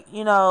 look,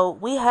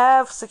 we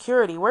have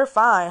security. We're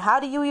fine. How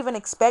do you even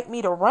expect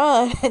me to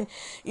run? And,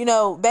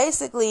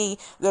 basically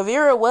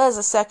Guevara was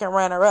a second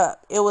runner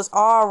up. It was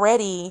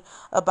already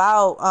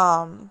about,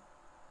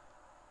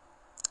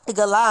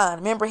 Galan.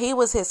 Remember, he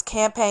was his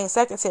campaign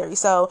secretary.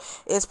 So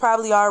it's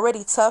probably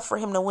already tough for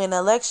him to win the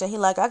election. He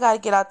like, I got to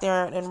get out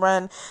there and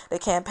run the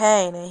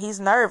campaign. And he's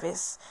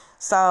nervous.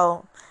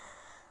 So,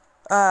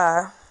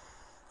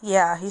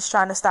 he's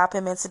trying to stop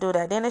him into do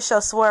that. Then it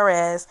shows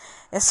Suarez,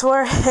 and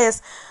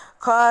Suarez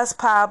calls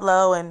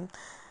Pablo and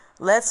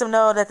lets him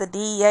know that the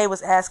DEA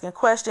was asking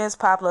questions.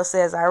 Pablo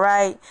says, all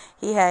right.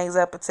 He hangs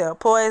up and tells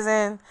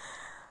Poison.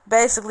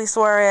 Basically,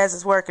 Suarez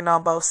is working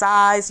on both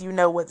sides. You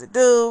know what to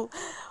do.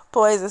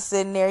 Poison's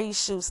sitting there. He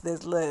shoots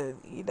this little,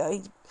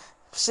 he's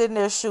sitting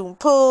there shooting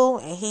pool,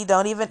 and he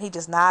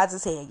just nods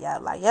his head. Y'all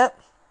like, yep,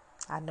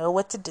 I know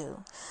what to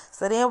do.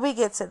 So then we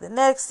get to the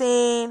next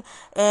scene,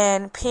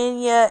 and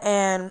Pena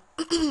and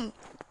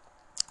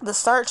the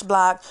search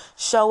block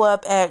show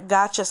up at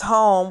Gotcha's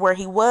home where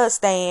he was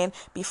staying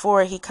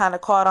before he kind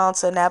of caught on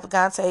to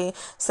Navigante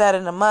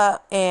setting him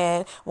up.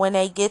 And when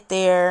they get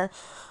there,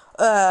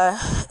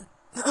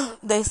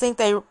 they think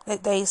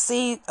they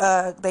see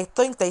they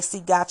think they see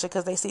Gotcha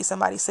because they see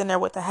somebody sitting there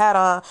with the hat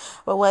on,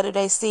 but what do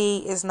they see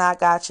is not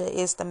Gotcha.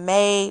 It's the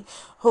maid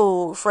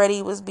who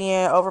Freddie was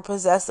being over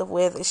possessive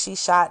with, and she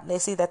shot. They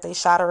see that they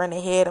shot her in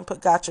the head and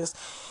put Gotcha's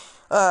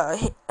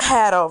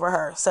hat over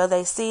her. So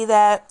they see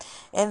that,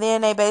 and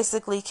then they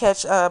basically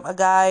catch a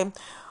guy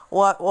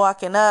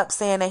walking up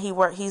saying that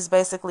he's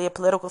basically a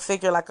political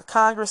figure like a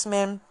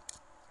congressman.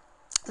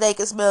 They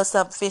can smell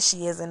something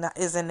fishy is in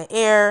the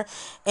air,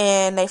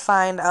 and they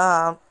find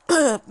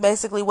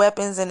basically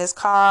weapons in his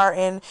car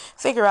and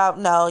figure out,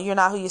 no, you're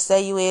not who you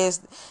say you is.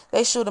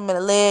 They shoot him in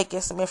the leg,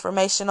 get some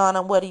information on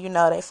him. What do you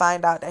know? They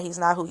find out that he's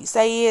not who you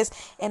say he is,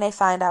 and they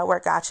find out where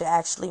Gotcha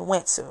actually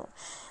went to.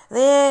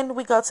 Then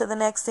we go to the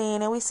next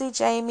scene and we see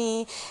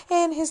Jamie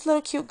and his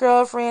little cute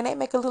girlfriend. They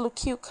make a little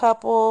cute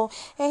couple,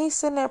 and he's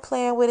sitting there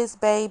playing with his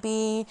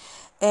baby,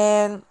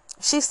 and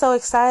she's so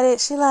excited.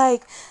 She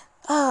like,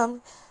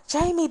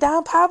 Jamie,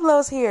 Don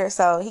Pablo's here.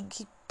 So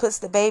he puts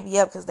the baby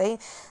up because they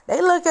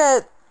look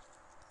at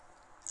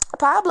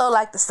Pablo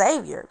like the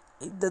savior.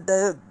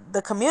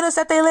 The communities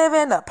that they live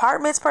in, the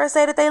apartments per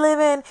se that they live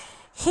in,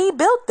 he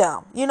built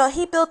them.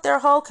 He built their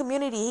whole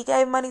community. He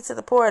gave money to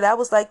the poor. That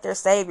was like their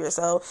savior.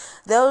 So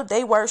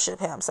they worship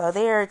him. So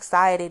they're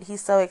excited.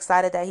 He's so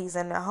excited that he's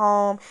in their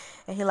home,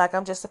 and he like,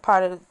 I'm just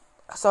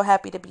so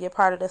happy to be a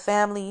part of the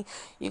family.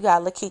 You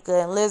got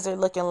Lakika and Lizard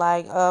looking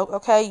like, oh,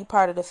 okay, you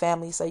part of the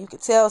family. So you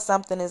could tell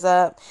something is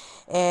up.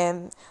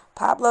 And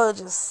Pablo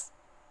just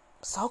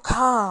so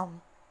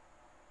calm.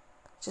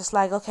 Just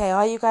like, okay,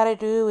 all you got to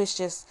do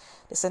is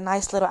it's a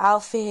nice little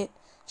outfit.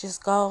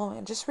 Just go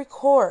and just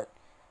record.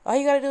 All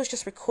you got to do is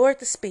just record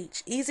the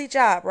speech. Easy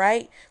job,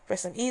 right? For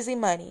some easy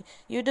money.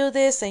 You do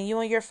this and you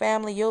and your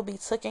family, you'll be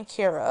taken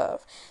care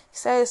of. He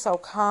said it's so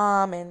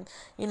calm, and,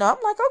 I'm like,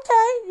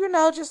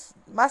 okay, just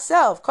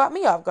myself. Caught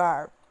me off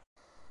guard.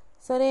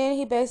 So then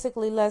he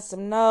basically lets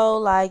them know,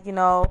 like,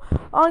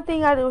 only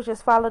thing I do is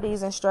just follow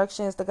these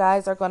instructions. The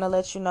guys are going to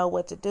let you know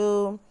what to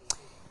do.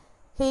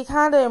 He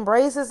kind of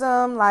embraces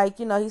them, like,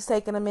 he's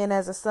taking them in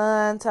as a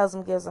son,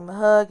 gives them a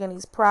hug, and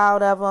he's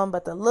proud of them.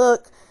 But the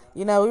look,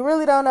 we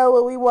really don't know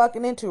what we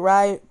walking into,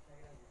 right?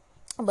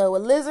 But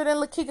with Lizard and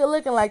Lakika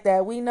looking like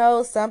that, we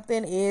know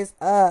something is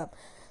up.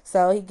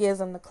 So he gives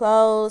them the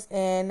clothes,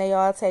 and they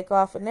all take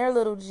off in their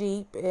little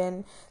Jeep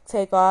and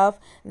take off.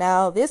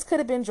 Now, this could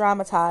have been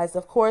dramatized.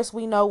 Of course,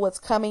 we know what's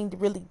coming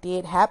really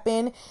did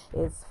happen.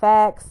 It's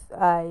facts.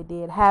 It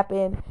did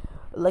happen.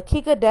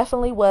 Lakika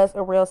definitely was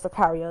a real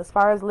Sicario. As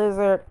far as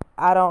Lizard,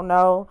 I don't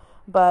know.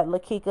 But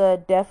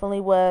Lakika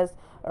definitely was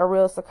a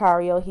real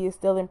Sicario. He is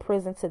still in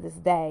prison to this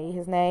day.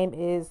 His name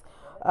is,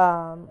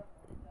 I'll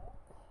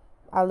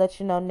let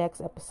you know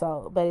next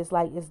episode. But it's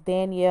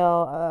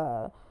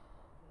Daniel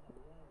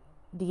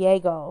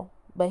Diego,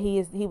 but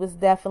he was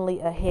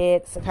definitely a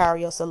head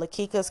Sicario. So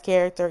Lakika's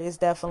character is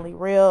definitely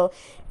real,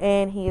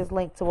 and he is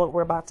linked to what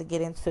we're about to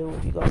get into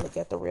if you go look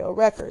at the real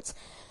records.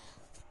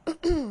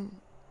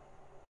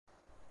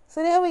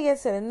 So then we get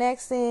to the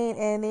next scene,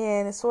 and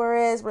then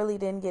Suarez really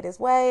didn't get his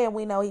way, and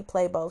we know he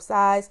played both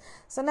sides.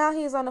 So now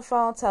he's on the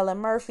phone telling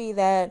Murphy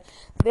that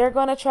they're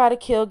going to try to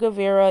kill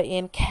Guevara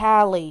in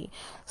Cali.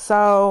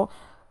 So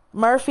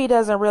Murphy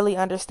doesn't really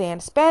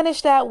understand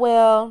Spanish that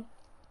well.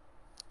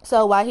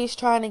 So while he's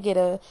trying to get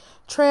a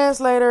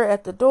translator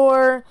at the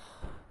door,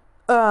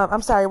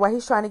 while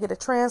he's trying to get a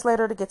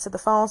translator to get to the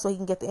phone so he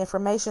can get the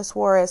information,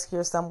 Suarez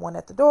hears someone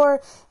at the door.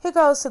 He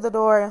goes to the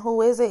door, and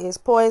who is it? It's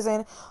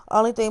Poison.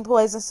 Only thing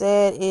Poison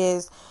said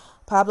is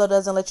Pablo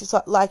doesn't let you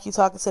like you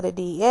talking to the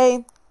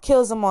DEA.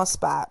 Kills him on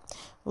spot.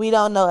 We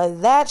don't know if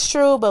that's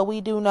true, but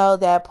we do know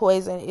that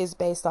Poison is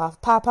based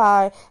off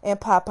Popeye, and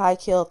Popeye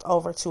killed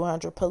over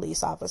 200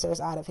 police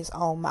officers out of his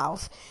own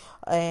mouth.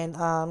 And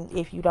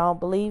if you don't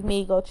believe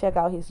me, go check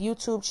out his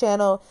YouTube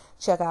channel.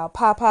 Check out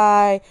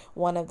Popeye,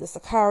 one of the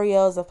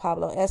Sicarios of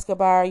Pablo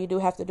Escobar. You do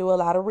have to do a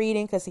lot of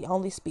reading because he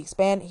only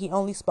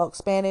spoke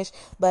Spanish,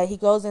 but he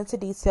goes into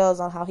details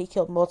on how he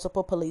killed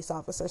multiple police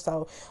officers.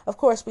 So, of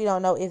course, we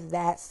don't know if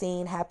that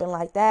scene happened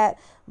like that,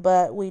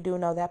 but we do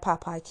know that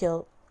Popeye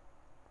killed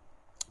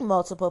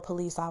multiple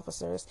police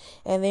officers.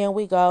 And then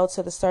we go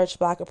to the search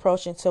block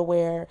approaching to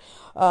where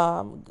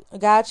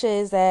Gotcha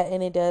is at,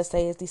 and it does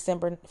say it's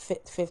December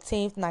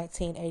 15th,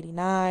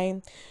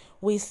 1989.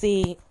 We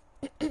see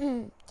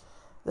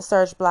the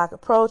search block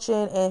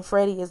approaching, and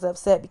Freddie is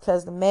upset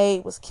because the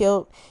maid was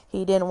killed.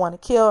 He didn't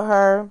want to kill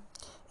her,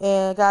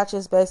 and Gotcha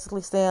is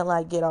basically saying,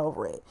 like, get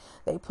over it.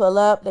 They pull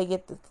up, they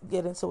get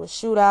into a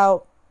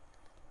shootout.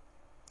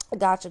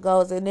 Gotcha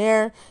goes in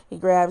there, he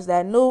grabs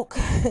that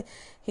nuke,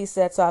 he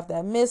sets off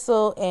that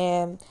missile,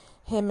 and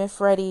him and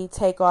Freddie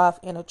take off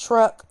in a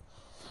truck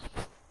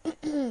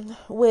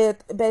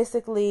with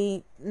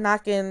basically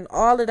knocking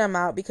all of them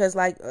out because,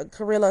 like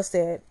Carrillo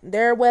said,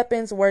 their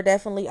weapons were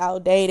definitely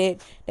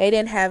outdated. They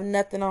didn't have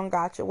nothing on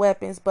Gotcha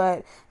weapons,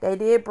 but they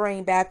did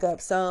bring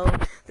backup. So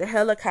the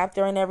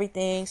helicopter and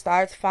everything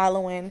starts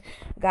following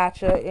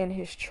Gotcha in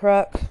his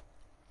truck,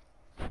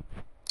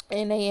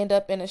 and they end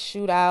up in a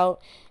shootout,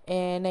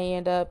 and they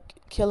end up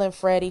killing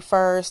Freddy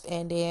first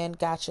and then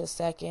Gotcha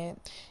second.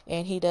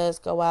 And he does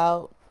go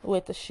out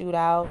with the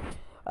shootout.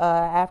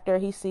 After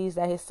he sees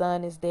that his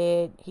son is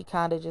dead, he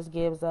kind of just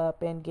gives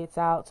up and gets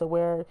out to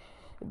where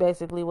it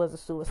basically was a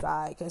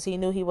suicide, because he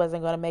knew he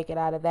wasn't going to make it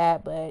out of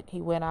that, but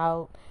he went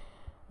out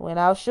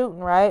shooting,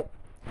 right?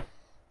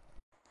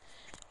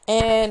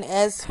 And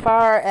as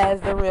far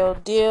as the real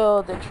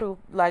deal, the true,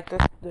 like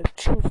the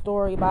true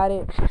story about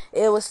it,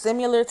 it was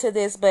similar to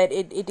this, but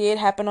it did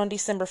happen on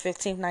December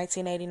 15th,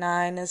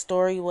 1989. The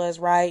story was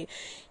right.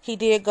 He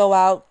did go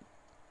out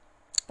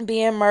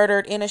being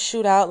murdered in a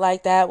shootout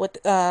like that with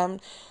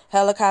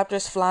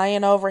helicopters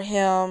flying over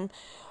him.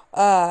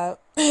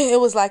 It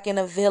was like in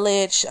a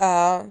village.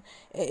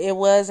 It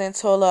was in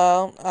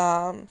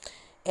Tula.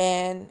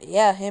 And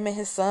yeah, him and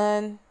his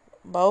son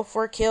both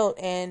were killed.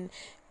 And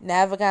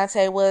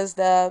Navigante was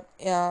the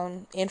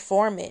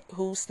informant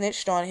who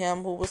snitched on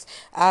him, who was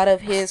out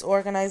of his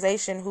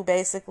organization, who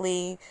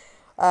basically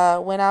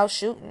went out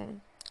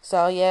shooting.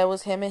 So yeah, it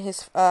was him and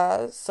his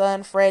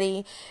son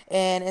Freddie,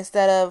 and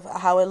instead of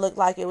how it looked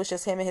like it was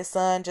just him and his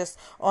son just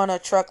on a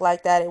truck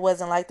like that, it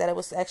wasn't like that. It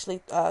was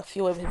actually a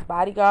few of his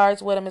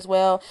bodyguards with him as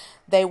well.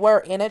 They were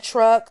in a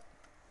truck,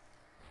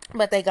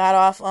 but they got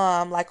off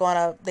like on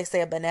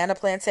a banana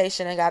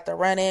plantation and got the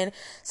run in.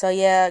 So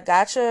yeah,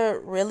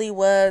 Gotcha really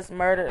was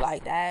murdered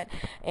like that.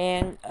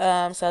 And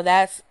so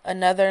that's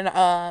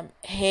another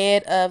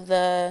head of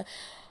the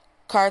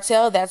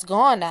cartel that's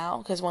gone now,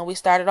 because when we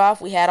started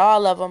off we had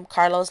all of them.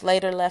 Carlos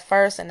later left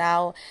first, and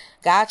now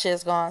Gotcha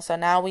is gone. So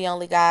now we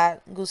only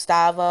got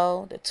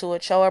Gustavo, the two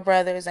Ochoa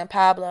brothers, and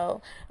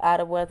Pablo out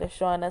of what they're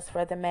showing us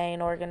for the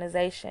main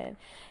organization.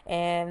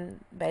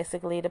 And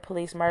basically the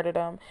police murdered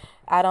them.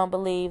 I don't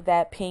believe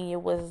that Pena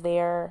was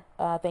there.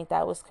 I think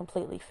that was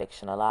completely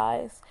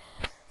fictionalized.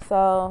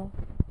 So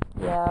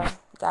yeah,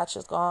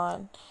 Gotcha's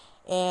gone.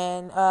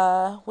 And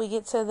we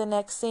get to the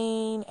next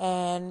scene,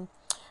 and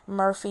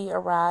Murphy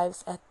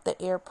arrives at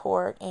the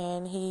airport,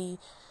 and he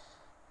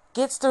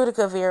gets through to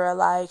Kavira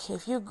like,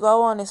 if you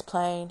go on this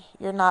plane,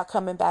 you're not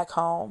coming back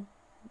home.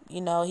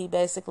 He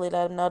basically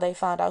let them know they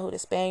found out who the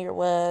Spaniard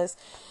was.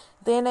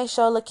 Then they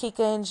show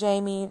Lakika and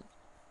Jamie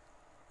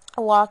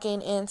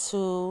walking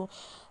into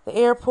the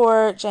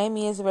airport.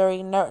 Jamie is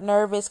very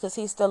nervous because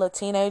he's still a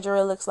teenager,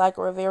 it looks like,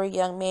 or a very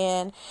young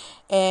man,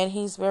 and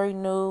he's very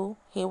new.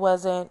 He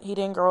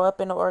didn't grow up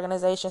in the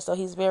organization, so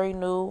he's very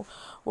new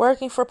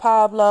working for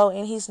Pablo,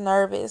 and he's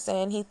nervous,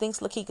 and he thinks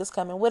Lakika's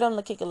coming with him.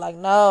 Lakika like,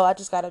 no, I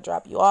just gotta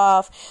drop you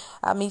off.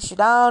 I'll meet you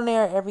down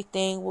there.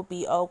 Everything will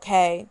be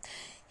okay.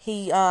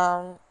 He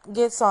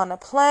gets on the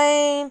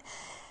plane.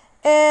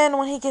 And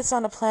when he gets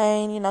on the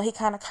plane, he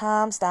kind of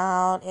calms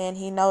down, and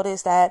he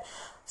noticed that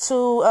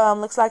two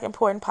looks like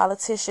important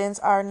politicians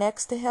are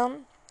next to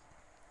him.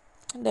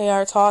 They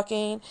are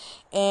talking,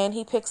 and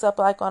he picks up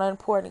like on an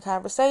important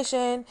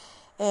conversation,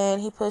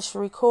 and he push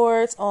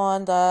records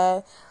on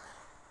the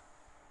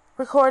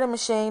recording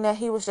machine that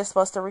he was just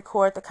supposed to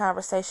record the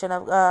conversation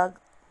of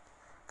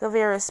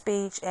Gavira's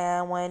speech.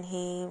 And when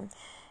he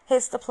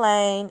hits the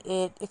plane,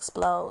 it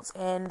explodes.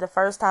 And the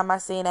first time I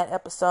seen that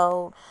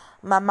episode,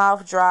 my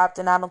mouth dropped,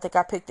 and I don't think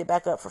I picked it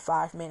back up for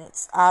 5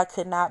 minutes. I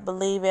could not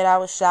believe it. I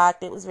was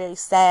shocked. It was very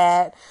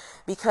sad,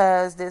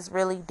 because this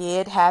really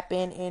did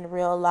happen in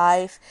real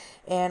life,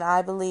 and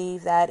I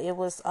believe that it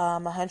was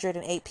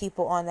 108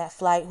 people on that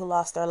flight who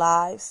lost their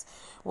lives,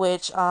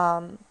 which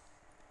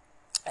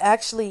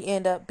actually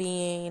end up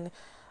being,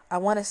 I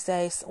want to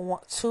say,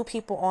 two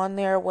people on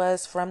there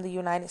was from the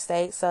United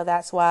States. So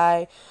that's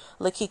why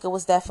Lakika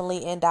was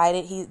definitely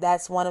indicted.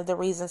 That's one of the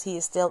reasons he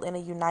is still in a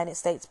United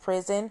States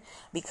prison,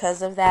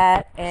 because of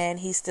that. And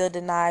he still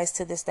denies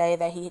to this day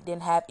that he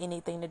didn't have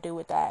anything to do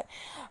with that.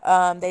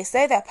 They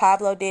say that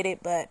Pablo did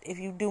it, but if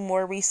you do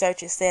more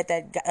research, it said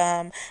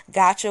that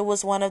Gotcha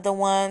was one of the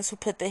ones who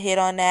put the hit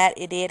on that.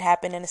 It did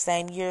happen in the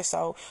same year,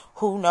 so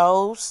who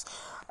knows?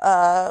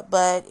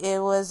 But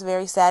it was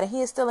very sad, and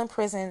he is still in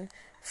prison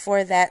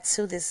for that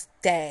to this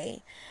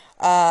day.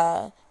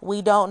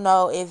 We don't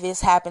know if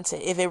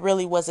if it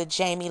really was a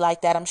Jamie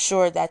like that. I'm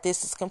sure that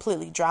this is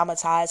completely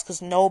dramatized,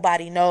 because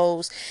nobody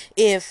knows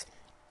if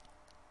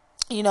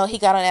he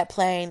got on that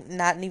plane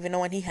not even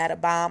knowing he had a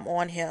bomb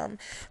on him.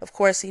 Of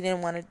course, he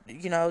didn't want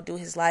to do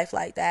his life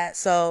like that.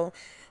 So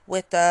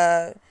with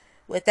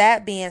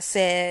that being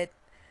said,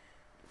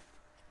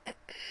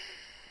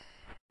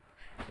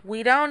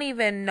 we don't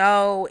even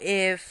know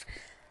if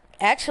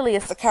actually a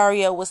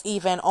Sicario was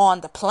even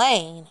on the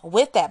plane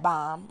with that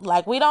bomb.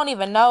 Like, we don't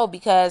even know,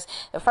 because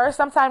at first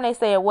sometime they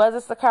say it was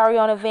a Sicario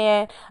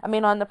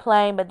on the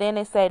plane, but then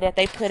they say that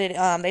they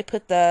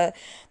put the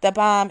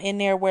bomb in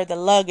there where the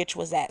luggage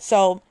was at.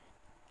 So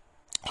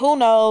who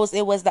knows?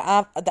 It was the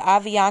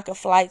Avianca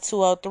flight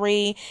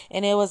 203,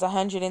 and it was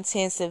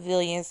 110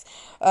 civilians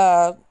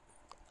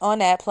on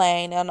that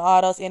plane, and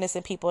all those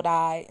innocent people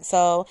died.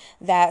 So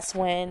that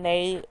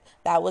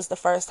was the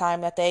first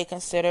time that they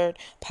considered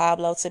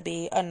Pablo to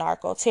be a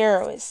narco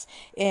terrorist.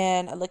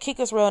 And La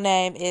Kika's real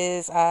name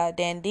is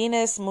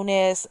Dandinas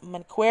Muniz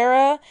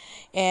Manquera,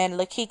 and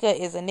La Kika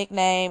is a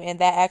nickname, and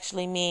that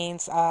actually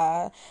means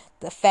the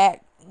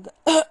fat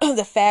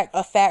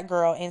a fat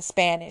girl in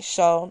Spanish.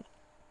 So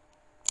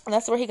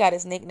that's where he got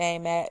his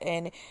nickname at.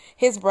 And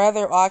his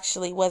brother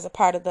actually was a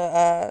part of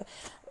the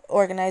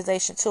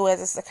organization too,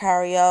 as a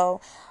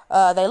Sicario.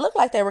 They looked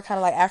like they were kind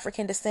of like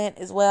African descent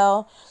as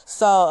well.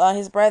 So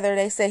his brother,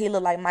 they said he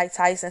looked like Mike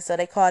Tyson, so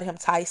they called him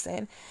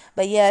Tyson.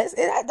 But yeah,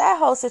 that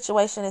whole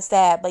situation is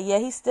sad. But yeah,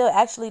 he still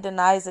actually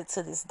denies it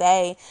to this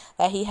day,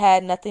 that he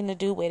had nothing to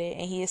do with it,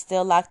 and he is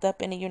still locked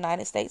up in the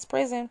United States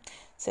prison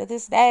to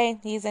this day.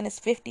 He's in his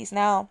 50s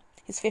now.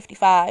 He's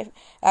 55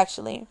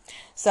 actually.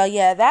 So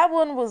yeah, that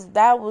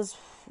was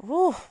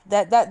whew,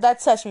 that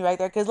touched me right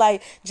there, because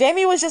like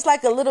Jamie was just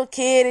like a little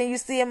kid, and you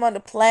see him on the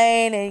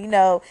plane,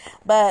 and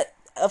but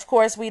of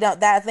course we don't,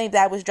 that I think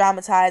that was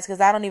dramatized,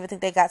 because I don't even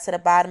think they got to the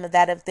bottom of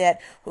that, if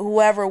that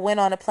whoever went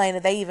on the plane,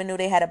 if they even knew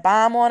they had a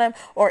bomb on them,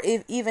 or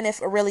even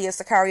if Aurelia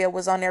Sicario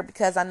was on there,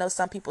 because I know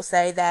some people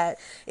say that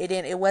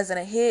it wasn't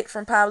a hit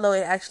from Pablo,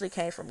 it actually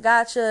came from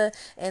Gotcha,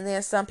 and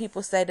then some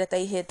people say that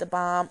they hit the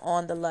bomb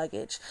on the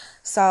luggage.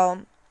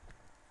 So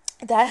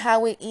that how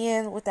we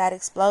end with that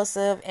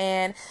explosive,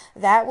 and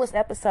that was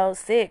episode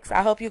 6.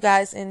 I hope you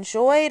guys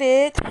enjoyed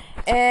it,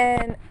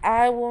 and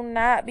I will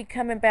not be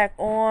coming back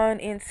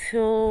on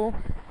until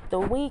the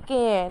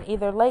weekend,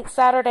 either late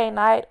Saturday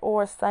night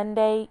or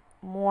Sunday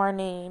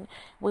morning.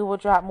 We will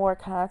drop more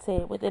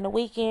content within the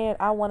weekend.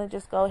 I want to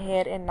just go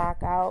ahead and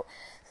knock out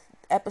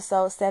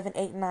episodes 7,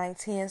 8, 9,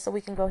 10, so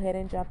we can go ahead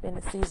and jump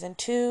into season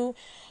 2.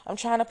 I'm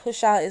trying to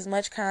push out as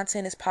much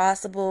content as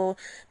possible,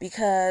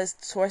 because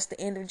towards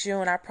the end of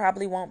June I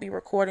probably won't be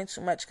recording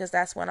too much, because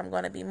that's when I'm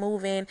going to be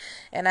moving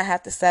and I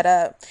have to set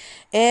up.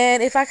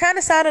 And if I kind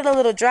of sounded a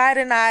little dry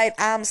tonight,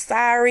 I'm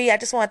sorry. I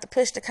just wanted to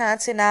push the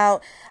content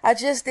out. I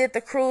just did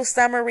the cruise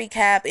summer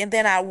recap, and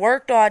then I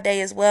worked all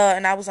day as well,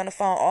 and I was on the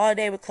phone all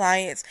day with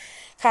clients.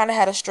 Kind of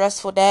had a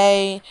stressful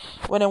day.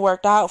 Went and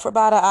worked out for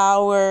about an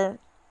hour.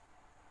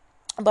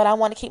 But I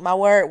want to keep my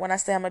word when I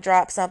say I'm going to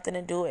drop something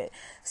and do it.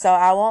 So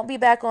I won't be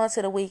back on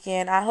to the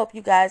weekend. I hope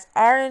you guys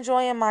are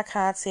enjoying my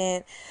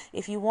content.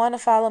 If you want to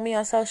follow me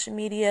on social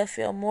media,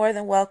 feel more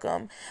than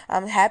welcome.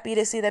 I'm happy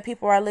to see that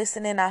people are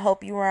listening. I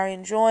hope you are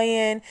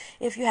enjoying.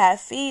 If you have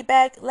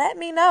feedback, let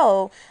me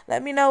know.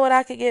 Let me know what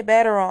I could get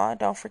better on.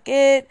 Don't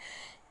forget,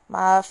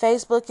 my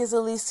Facebook is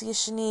Alicia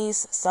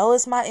Shanice. So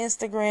is my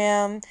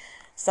Instagram.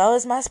 So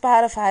is my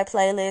Spotify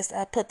playlist.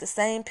 I put the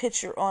same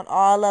picture on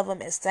all of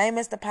them, as same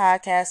as the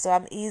podcast, so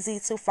I'm easy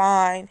to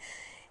find.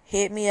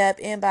 Hit me up,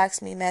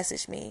 inbox me,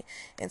 message me.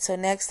 Until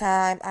next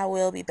time, I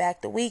will be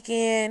back the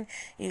weekend.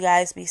 You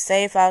guys be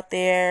safe out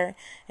there.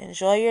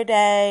 Enjoy your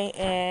day,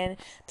 and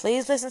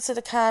please listen to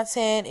the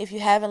content. If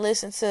you haven't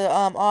listened to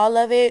all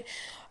of it,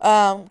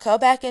 go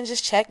back and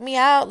just check me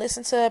out.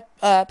 Listen to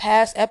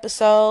past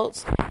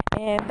episodes.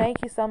 And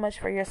thank you so much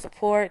for your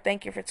support.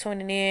 Thank you for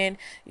tuning in.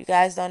 You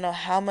guys don't know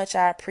how much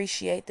I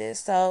appreciate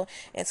this. So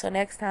until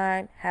next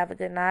time, have a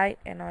good night.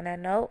 And on that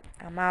note,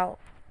 I'm out.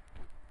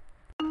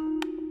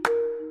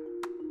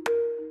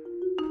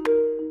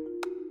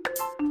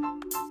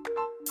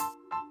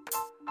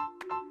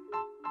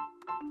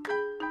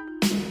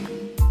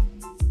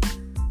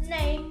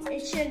 Name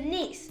is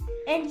Shanice,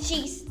 and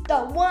she's the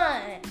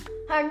one.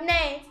 Her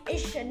name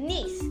is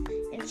Shanice,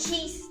 and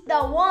she's the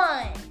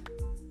one.